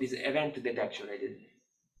experiments for this event detection. I did.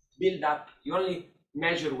 Build up, you only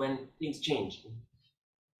measure when things change.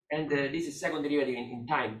 And this is second derivative in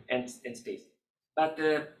time and space. But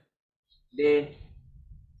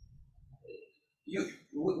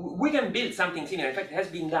we can build something similar. In fact, it has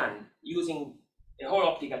been done using a whole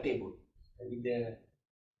optical table with the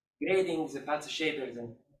gratings, the pulse shapers,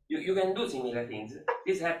 and you can do similar things.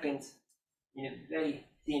 This happens in a very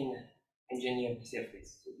thin engineered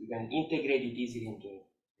surface. So you can integrate it easily into a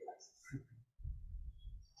device.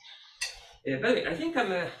 By the way, I think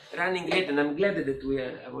I'm running late, and I'm glad that we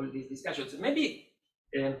have all these discussions. Maybe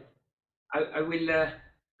I will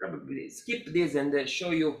probably skip this and show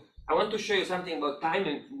you. I want to show you something about time,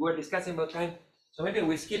 and we're discussing about time. So maybe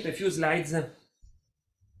we'll skip a few slides. I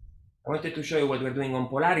wanted to show you what we're doing on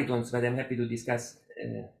polaritons, but I'm happy to discuss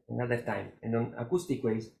another time, and on acoustic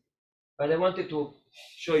waves. But I wanted to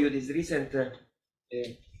show you these recent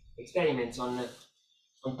experiments on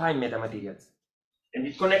time metamaterials. And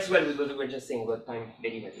it connects well with what we were just saying about time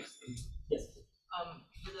derivatives. Yes?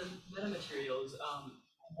 For the metamaterials,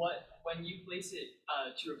 when you place it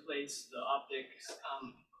to replace the optics,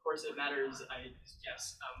 of course it matters, I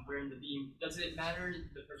guess, where in the beam. Does it matter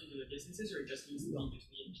the particular distances, or it just needs to be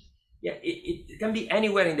between? Yeah, it can be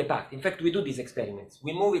anywhere in the path. In fact, we do these experiments.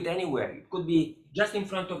 We move it anywhere. It could be just in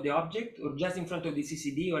front of the object, or just in front of the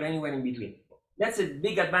CCD, or anywhere in between. That's a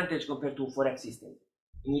big advantage compared to 4F system,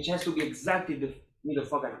 in which has to be exactly the middle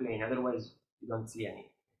focal plane, otherwise you don't see any.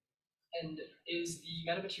 And is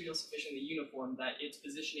the metamaterial sufficiently uniform that its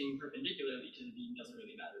positioning perpendicularly to the beam doesn't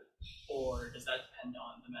really matter? Or does that depend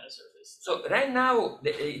on the metasurface? So right now,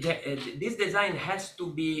 this design has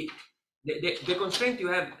to be, the constraint you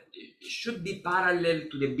have should be parallel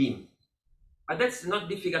to the beam. But that's not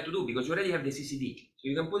difficult to do because you already have the CCD. So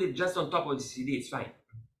you can put it just on top of the CCD, it's fine.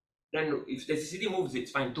 Then if the CCD moves,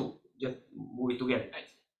 it's fine too. Just move it together. Right.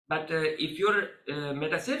 But if your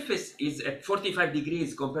metasurface is at 45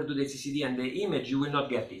 degrees compared to the CCD and the image, you will not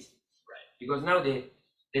get this. Right. Because now the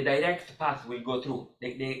direct path will go through.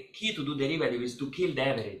 The key to do derivative is to kill the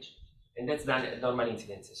average. And that's done at normal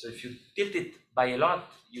incidences. So if you tilt it by a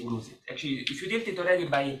lot, you lose it. Actually, if you tilt it already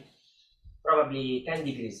by probably 10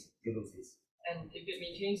 degrees, you lose this. And if it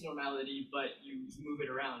maintains normality, but you move it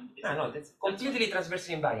around, No, that's completely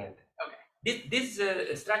transversely invariant. Okay. These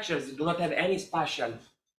structures do not have any spatial,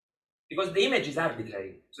 because the image is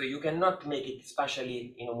arbitrary, so you cannot make it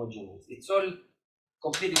spatially inhomogeneous. It's all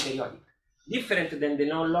completely periodic. Different than the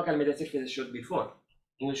non-local metasurface I showed before,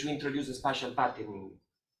 in which we introduce a spatial patterning.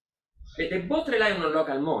 They both rely on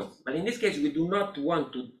local modes, but in this case, we do not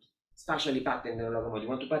want to spatially pattern the local mode. We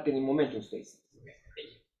want to pattern in momentum space. Okay, thank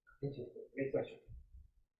you. Thank you. Great question.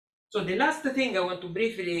 So the last thing I want to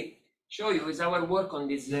briefly show you is our work on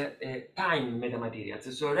these time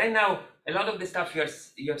metamaterials. So right now, a lot of the stuff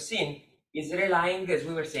you have seen is relying, as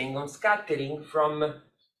we were saying, on scattering from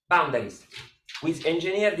boundaries. We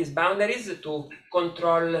engineer these boundaries to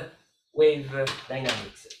control wave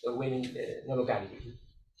dynamics, wave non-locality.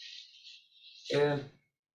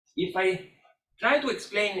 If I try to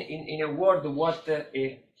explain in a word what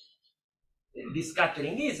this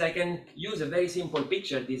scattering is, I can use a very simple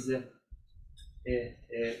picture, this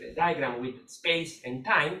diagram with space and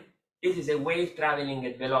time. This is a wave traveling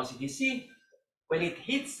at velocity c. When it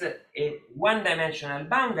hits a one-dimensional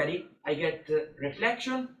boundary, I get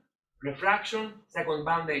reflection, refraction, second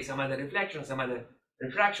boundary, some other reflection, some other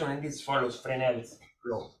refraction, and this follows Fresnel's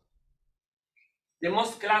law. The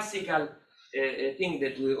most classical thing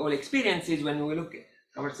that we all experience is when we look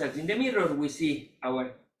at ourselves in the mirror, we see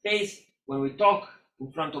our face. When we talk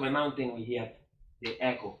in front of a mountain, we hear the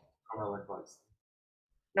echo from our voice.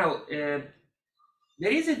 Now,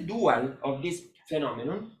 there is a dual of this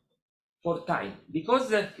phenomenon for time.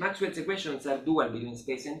 Because Maxwell's equations are dual between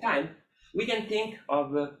space and time, we can think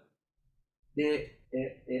of the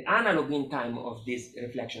analog in time of these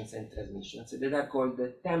reflections and transmissions that are called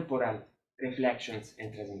the temporal reflections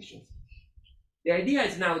and transmissions. The idea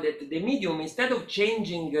is now that the medium, instead of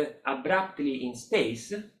changing abruptly in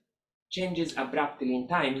space, changes abruptly in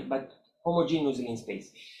time, but homogeneously in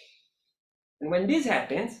space. And when this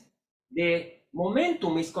happens, the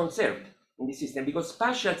momentum is conserved in the system because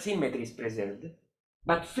spatial symmetry is preserved,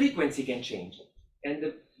 but frequency can change.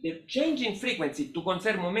 And the change in frequency to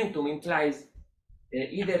conserve momentum implies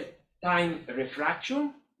either time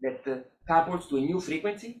refraction that couples to a new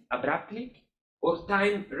frequency abruptly, or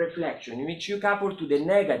time reflection in which you couple to the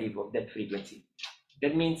negative of that frequency.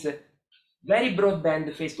 That means very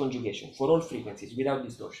broadband phase conjugation for all frequencies without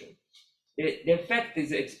distortion. The effect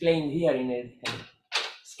is explained here in a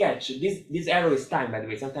sketch. This arrow is time, by the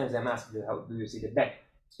way. Sometimes I'm asked, how do you see the back?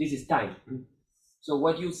 This is time. So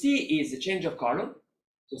what you see is a change of color.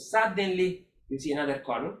 So suddenly you see another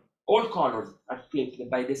color. All colors are flipped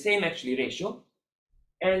by the same actually ratio,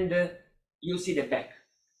 and you see the back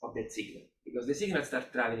of that signal because the signal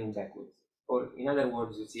starts traveling backwards. Or in other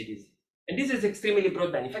words, you see this. And this is extremely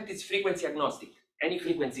broadband. In fact, it's frequency agnostic. Any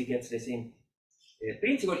frequency gets the same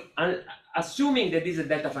principle, assuming that this is a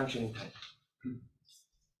delta function in time.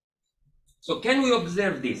 So can we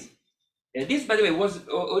observe this? This, by the way, was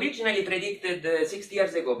originally predicted 60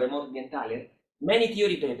 years ago by Morgenthaler. Many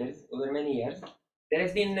theory papers over many years. There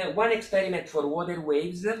has been one experiment for water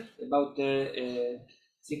waves about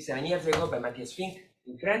 6-7 years ago by Matthias Fink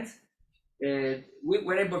in France. We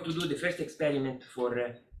were able to do the first experiment for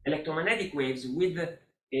electromagnetic waves with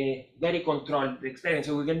a very controlled experiment.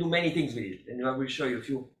 So we can do many things with it. And I will show you a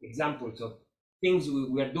few examples of things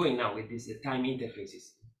we are doing now with these time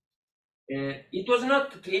interfaces. It was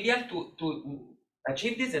not trivial to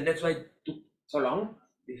achieve this, and that's why it took so long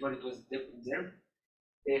before it was observed.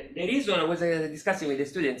 The reason I was discussing with the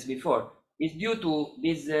students before is due to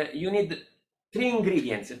this, you need 3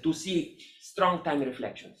 ingredients to see strong time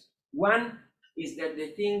reflections. One is that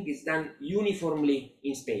the thing is done uniformly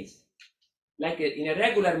in space. Like in a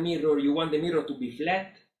regular mirror, you want the mirror to be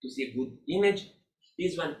flat to see a good image.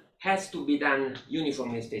 This one has to be done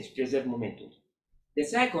uniformly in space, preserve momentum. The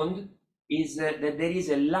second is that there is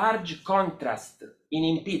a large contrast in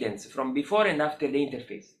impedance from before and after the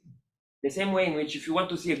interface. The same way in which if you want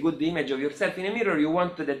to see a good image of yourself in a mirror, you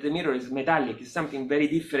want that the mirror is metallic, is something very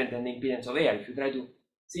different than the impedance of air. If you try to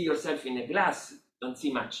see yourself in a glass, don't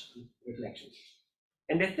see much reflection.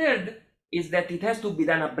 And the third is that it has to be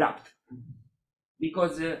done abrupt.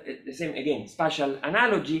 Because the same, again, spatial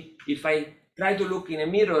analogy, if I try to look in a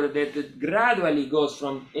mirror that gradually goes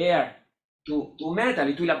from air to metal,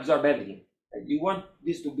 it will absorb everything. You want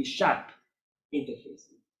this to be sharp interface.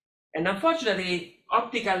 And unfortunately,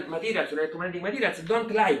 optical materials or electromagnetic materials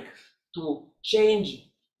don't like to change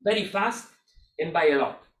very fast and by a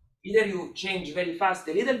lot. Either you change very fast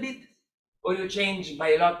a little bit, or you change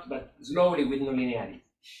by a lot but slowly with nonlinearity.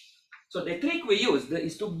 So the trick we used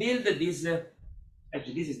is to build this,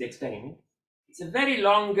 actually this is the experiment. It's a very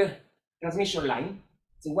long transmission line.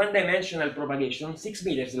 It's a one-dimensional propagation, 6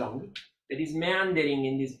 meters long, that is meandering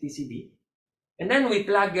in this PCB. And then we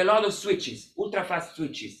plug a lot of switches, ultra-fast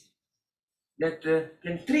switches, that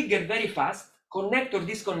can trigger very fast, connect or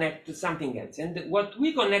disconnect to something else. And what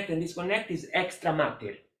we connect and disconnect is extra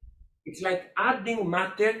matter. It's like adding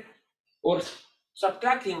matter or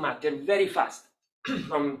subtracting matter very fast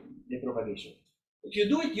from the propagation. If you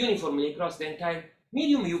do it uniformly across the entire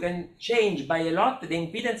medium, you can change by a lot the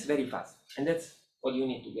impedance very fast. And that's what you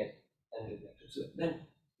need to get. So then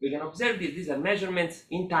we can observe this. These are measurements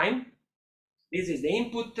in time. This is the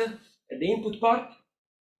input at the input port.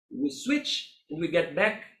 We switch and we get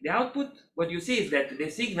back the output. What you see is that the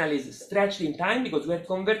signal is stretched in time because we have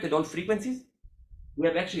converted all frequencies. We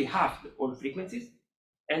have actually halved all frequencies.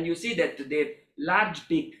 And you see that the large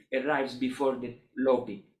peak arrives before the low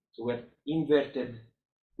peak. So we're inverted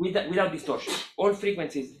without distortion. All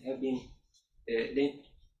frequencies have been, the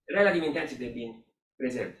relative intensity have been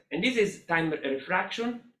preserved. And this is time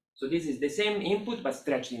refraction. So this is the same input but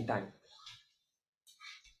stretched in time.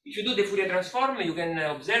 if you do the Fourier transform, you can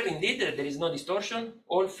observe indeed that there is no distortion.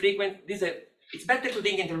 All it's better to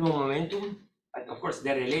think in terms of momentum. Of course,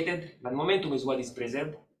 they're related, but momentum is what is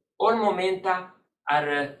preserved. All momenta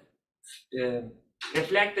are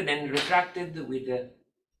reflected and refracted with a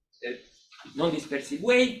non-dispersive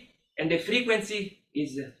way, and the frequency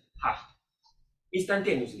is half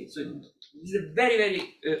instantaneously. So this is a very, very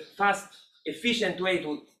fast, efficient way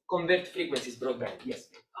to convert frequencies broadband. Yes.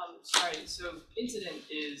 Sorry. So incident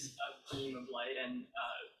is a beam of light, and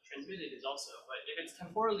transmitted is also. But if it's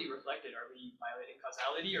temporally reflected, are we violating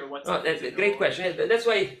causality, or what's? Oh, that's a great question. That's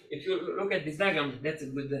why, if you look at this diagram, that's a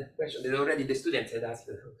good question that already the students had asked.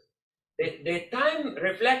 The time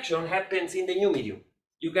reflection happens in the new medium.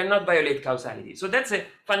 You cannot violate causality. So that's a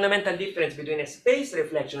fundamental difference between a space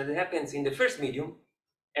reflection that happens in the first medium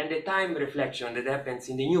and the time reflection that happens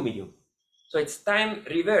in the new medium. So it's time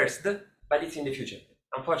reversed, but it's in the future.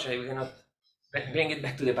 Unfortunately, we cannot bring it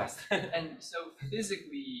back to the past. And so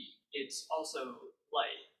physically, it's also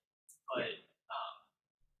light, but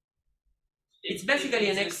it's basically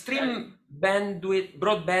an extreme bandwidth,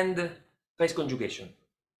 broadband phase conjugation.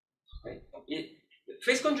 Right?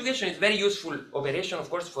 Phase conjugation is very useful operation, of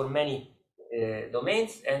course, for many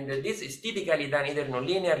domains, and this is typically done either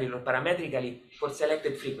nonlinearly or parametrically for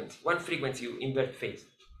selected frequency. One frequency you invert phase.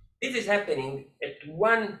 This is happening at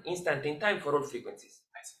one instant in time for all frequencies,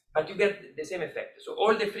 but you get the same effect. So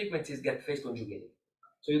all the frequencies get phase conjugated.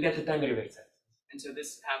 So you get the time reversal. And so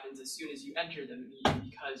this happens as soon as you enter the medium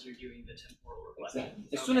because you're doing the temporal reflection.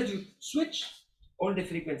 Exactly. As soon as you switch, all the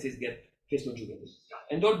frequencies get phase conjugated.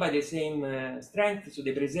 And all by the same strength, so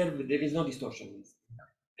they preserve, there is no distortion.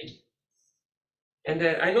 And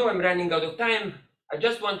I know I'm running out of time. I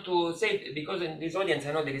just want to say, because in this audience,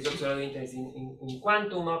 I know there is also a lot of interest in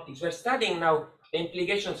quantum optics. We're studying now the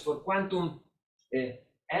implications for quantum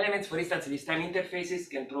elements. For instance, these time interfaces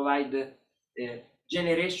can provide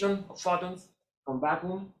generation of photons from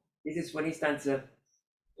vacuum. This is, for instance,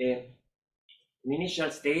 an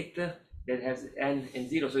initial state that has n and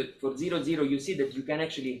 0. So for 0, 0, you see that you can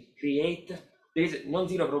actually create, there is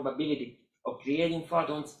non-zero probability of creating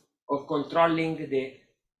photons, of controlling the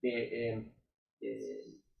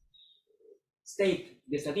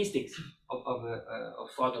statistics of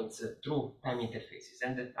photons through time interfaces.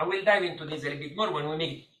 And I will dive into this a little bit more when we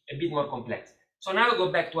make it a bit more complex. So now we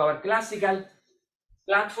go back to our classical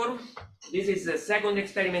platform. This is the second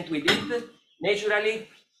experiment we did. Naturally,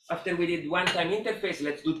 after we did one time interface,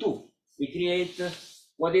 let's do two. We create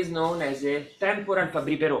what is known as a temporal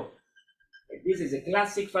Fabry-Perot. This is a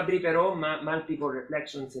classic Fabry-Perot, multiple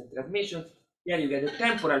reflections and transmissions. Here you get a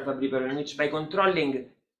temporal Fabry-Perot, in which by controlling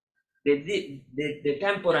the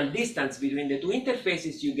temporal distance between the two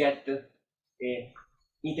interfaces, you get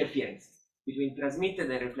interference between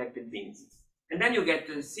transmitted and reflected beams. And then you get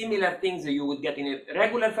similar things that you would get in a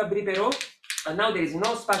regular Fabry-Perot, but now there is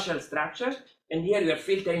no spatial structure, and here you are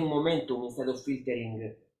filtering momentum instead of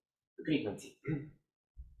filtering frequency.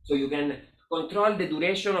 So you can control the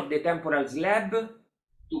duration of the temporal slab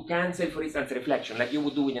to cancel, for instance, reflection, like you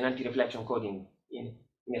would do with an anti-reflection coding in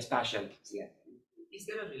a spatial slab. Is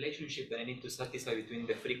there a relationship that I need to satisfy between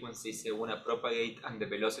the frequencies I want to propagate and the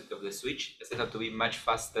velocity of the switch? Does it have to be much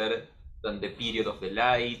faster than the period of the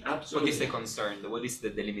light? Absolutely. What is the concern? What is the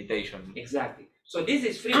delimitation? Exactly. So this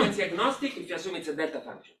is frequency agnostic if you assume it's a delta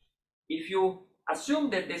function. If you assume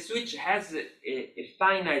that the switch has a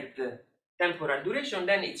finite temporal duration,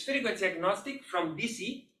 then it's frequency agnostic from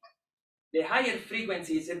DC. The higher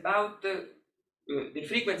frequency is about the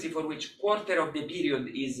frequency for which quarter of the period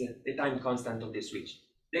is the time constant of the switch.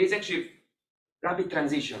 There is actually rapid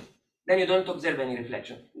transition. Then you don't observe any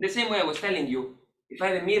reflection. The same way I was telling you, if I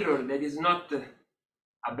have a mirror that is not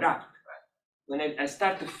abrupt, when I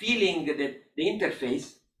start feeling the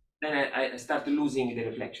interface, then I start losing the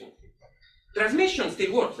reflection. Transmission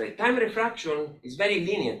still works, right? Time refraction is very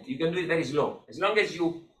lenient. You can do it very slow. As long as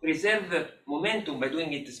you preserve momentum by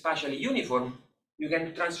doing it spatially uniform, you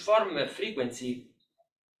can transform frequency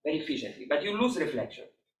very efficiently, but you lose reflection.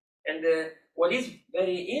 And what is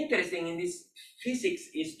very interesting in this physics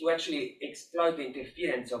is to actually exploit the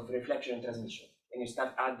interference of reflection and transmission when you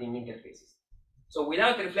start adding interfaces. So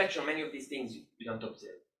without reflection, many of these things you don't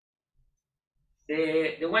observe.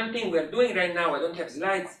 The one thing we're doing right now, I don't have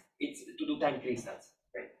slides, it's to do time crystals.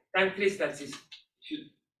 Right? Time crystals is, if you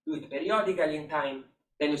do it periodically in time,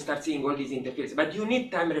 then you start seeing all these interferences. But you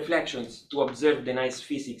need time reflections to observe the nice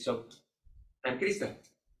physics of time crystal.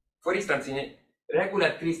 For instance, in a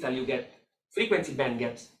regular crystal, you get frequency band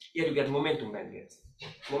gaps. Here you get momentum band gaps.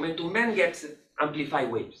 Momentum band gaps amplify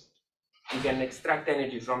waves. You can extract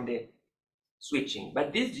energy from the switching.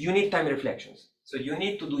 But this, you need time reflections. So you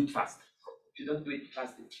need to do it fast. If you don't do it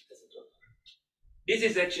fast, it doesn't work. This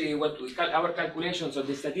is actually what we call our calculations of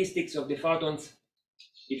the statistics of the photons.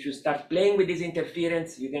 If you start playing with this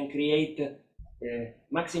interference, you can create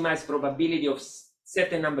maximize probability of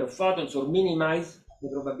certain number of photons or minimize the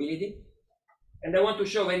probability. And I want to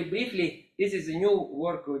show very briefly, this is a new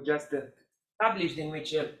work we just published, in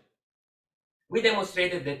which we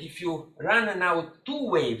demonstrated that if you run now two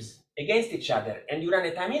waves against each other and you run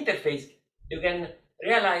a time interface, you can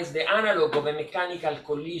realize the analog of a mechanical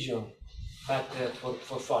collision, but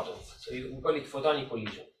for photons. So we call it photonic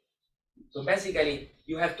collision. So basically,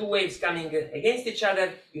 you have two waves coming against each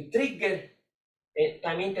other, you trigger a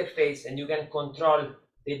time interface, and you can control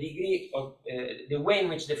the degree of the way in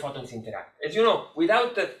which the photons interact. As you know,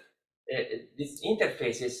 without these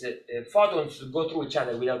interfaces, photons go through each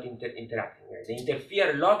other without interacting. Right? They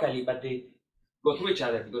interfere locally, but they go through each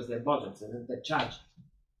other because they're bosons and they're charged.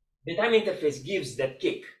 The time interface gives that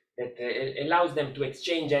kick that allows them to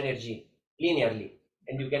exchange energy linearly,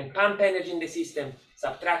 and you can pump energy in the system,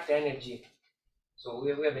 subtract energy. So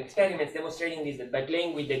we have experiments demonstrating this, that by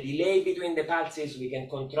playing with the delay between the pulses, we can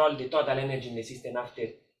control the total energy in the system after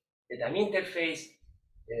the time interface.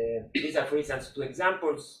 These are, for instance, two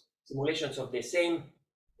examples, simulations of the same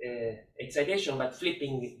excitation, but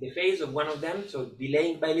flipping the phase of one of them, so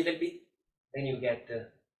delaying by a little bit. Then you get,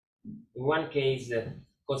 in one case,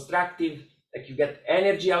 constructive, like you get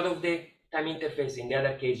energy out of the time interface. In the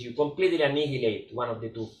other case, you completely annihilate one of the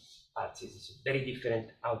two pulses. So very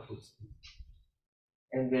different outputs.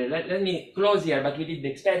 And let me close here, but we did the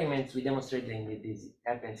experiments, we demonstrated that this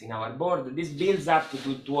happens in our board. This builds up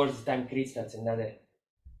towards time crystals and other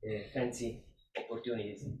fancy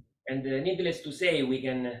opportunities. And needless to say, we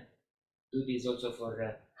can do this also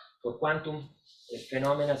for quantum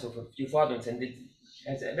phenomena, so for few photons, and it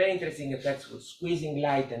has a very interesting effects for squeezing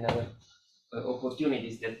light and other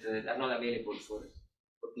opportunities that are not available for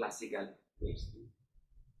classical waves.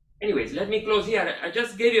 Anyways, let me close here. I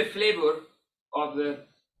just gave you a flavor of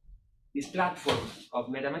this platform of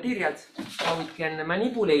metamaterials, how we can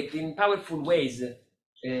manipulate in powerful ways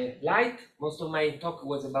light. Most of my talk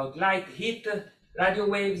was about light, heat, radio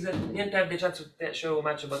waves. Didn't have the chance to show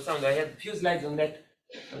much about sound. I had a few slides on that,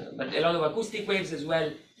 but a lot of acoustic waves as well,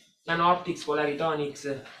 nano-optics,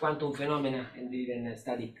 polaritonics, quantum phenomena, and even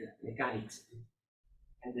static mechanics.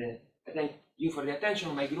 And I thank you for the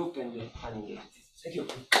attention of my group and the fun engagement. Thank you.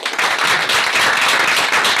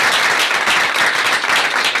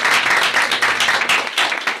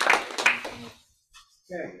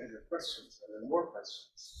 Okay, any questions? Are there more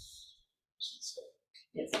questions?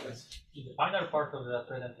 Yes. In the final part of the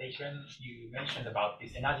presentation, you mentioned about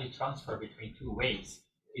this energy transfer between two waves.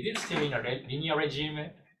 Is it still in a linear regime,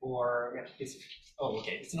 or it's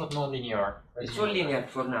okay? It's not non-linear. It's all linear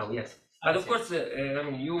for now, yes. But of course, I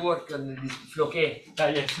mean, you work on this floquet.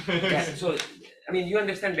 Yes. Yes. So, I mean, you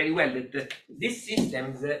understand very well that these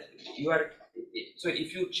systems, you are. So,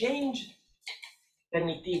 if you change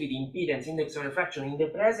permittivity, impedance, index of refraction in the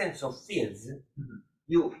presence of fields,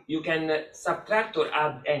 you can subtract or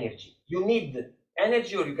add energy. You need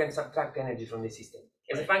energy, or you can subtract energy from the system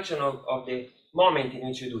as a function of the moment in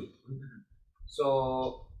which you do it.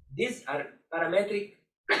 So these are parametric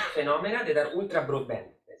phenomena that are ultra broadband.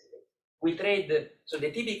 Basically, we trade. So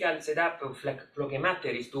the typical setup of floquet matter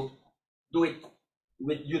is to do it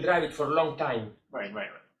you drive it for a long time,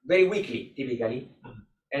 very weakly typically,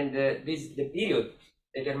 and the period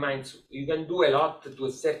determines you can do a lot to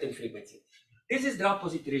a certain frequency. This is the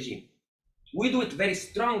opposite regime. We do it very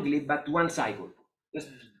strongly, but one cycle, just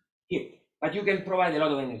hit. But you can provide a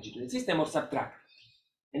lot of energy to the system or subtract.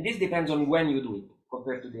 And this depends on when you do it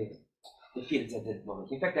compared to the fields at that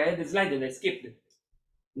moment. In fact, I had a slide that I skipped,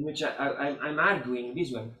 in which I'm arguing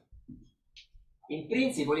this one. In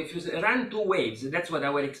principle, if you run two waves, that's what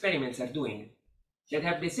our experiments are doing, that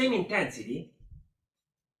have the same intensity,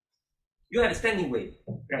 you have a standing wave,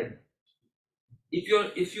 right?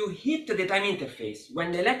 If you hit the time interface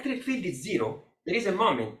when the electric field is zero, there is a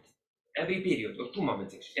moment every period, or two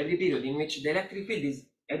moments actually, every period in which the electric field is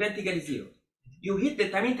identically zero. You hit the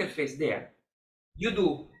time interface there, you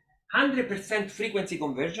do 100% frequency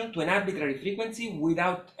conversion to an arbitrary frequency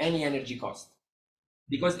without any energy cost,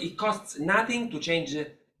 because it costs nothing to change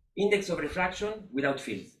the index of refraction without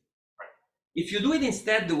fields. If you do it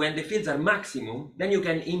instead when the fields are maximum, then you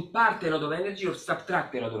can impart a lot of energy or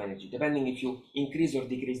subtract a lot of energy, depending if you increase or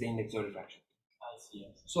decrease the index of refraction. I see.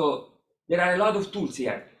 So there are a lot of tools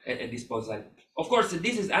here at disposal. Of course,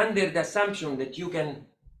 this is under the assumption that you can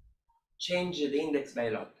change the index by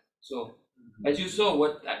a lot. So as you saw,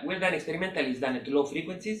 what we've done experimentally is done at low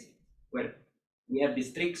frequencies, where we have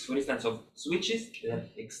these tricks, for instance, of switches that are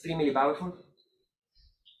extremely powerful.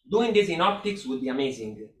 Doing this in optics would be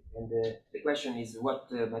amazing. And the question is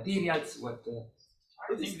what materials, what...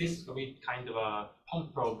 I think this will be kind of a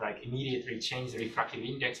pump probe, like immediately change the refractive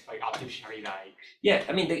index by artificially like... Yeah,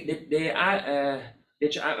 I mean, they are,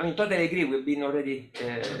 I mean, totally agree. We've been already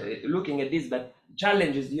looking at this, but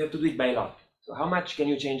challenge is you have to do it by a lot. So how much can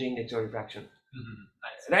you change the index of refraction?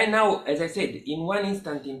 Nice. Right now, as I said, in one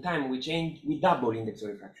instant in time, we double index of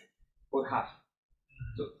refraction, or half.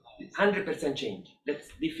 So 100% change. That's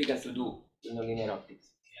difficult to do in linear optics.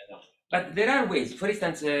 Yeah, no. But there are ways. For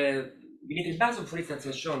instance, Dimitri Basov, for instance,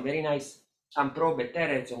 has shown very nice probe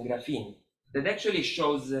terahertz on graphene that actually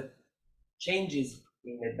shows changes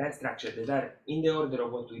in the band structure that are in the order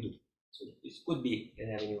of what we do. So this could be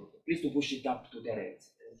an avenue, at least to push it up to terahertz.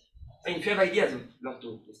 I mean, if you have ideas, I'd love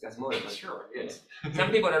to discuss more. But Sure, yes. some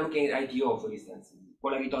people are looking at ITO, for instance,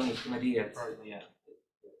 polaritonic materials. Yeah.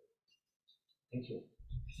 Thank you.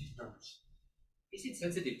 Is it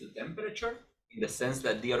sensitive to temperature? In the sense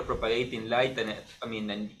that they are propagating light, and I mean,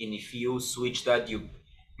 and if you switch that, I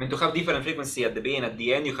mean, to have different frequency at the beginning and at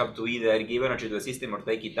the end, you have to either give energy to the system or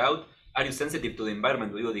take it out. Are you sensitive to the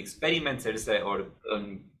environment? We do the experiments, or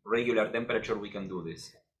on regular temperature we can do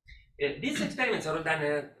this? These experiments are all done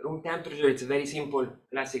at room temperature. It's very simple,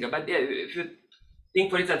 classical. But yeah, if you think,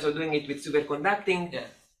 for instance, of doing it with superconducting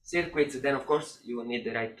circuits, then of course you will need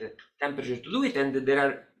the right temperature to do it. And there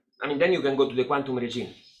are, I mean, then you can go to the quantum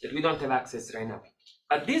regime that we don't have access right now.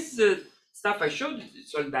 But this stuff I showed,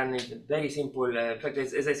 it's all done in very simple. In fact,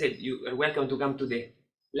 as I said, you are welcome to come to the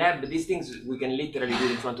lab. These things we can literally do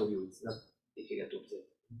in front of you. It's not difficult to observe.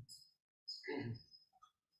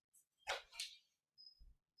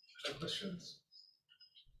 Any questions?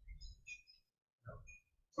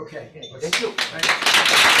 Okay. Thank you.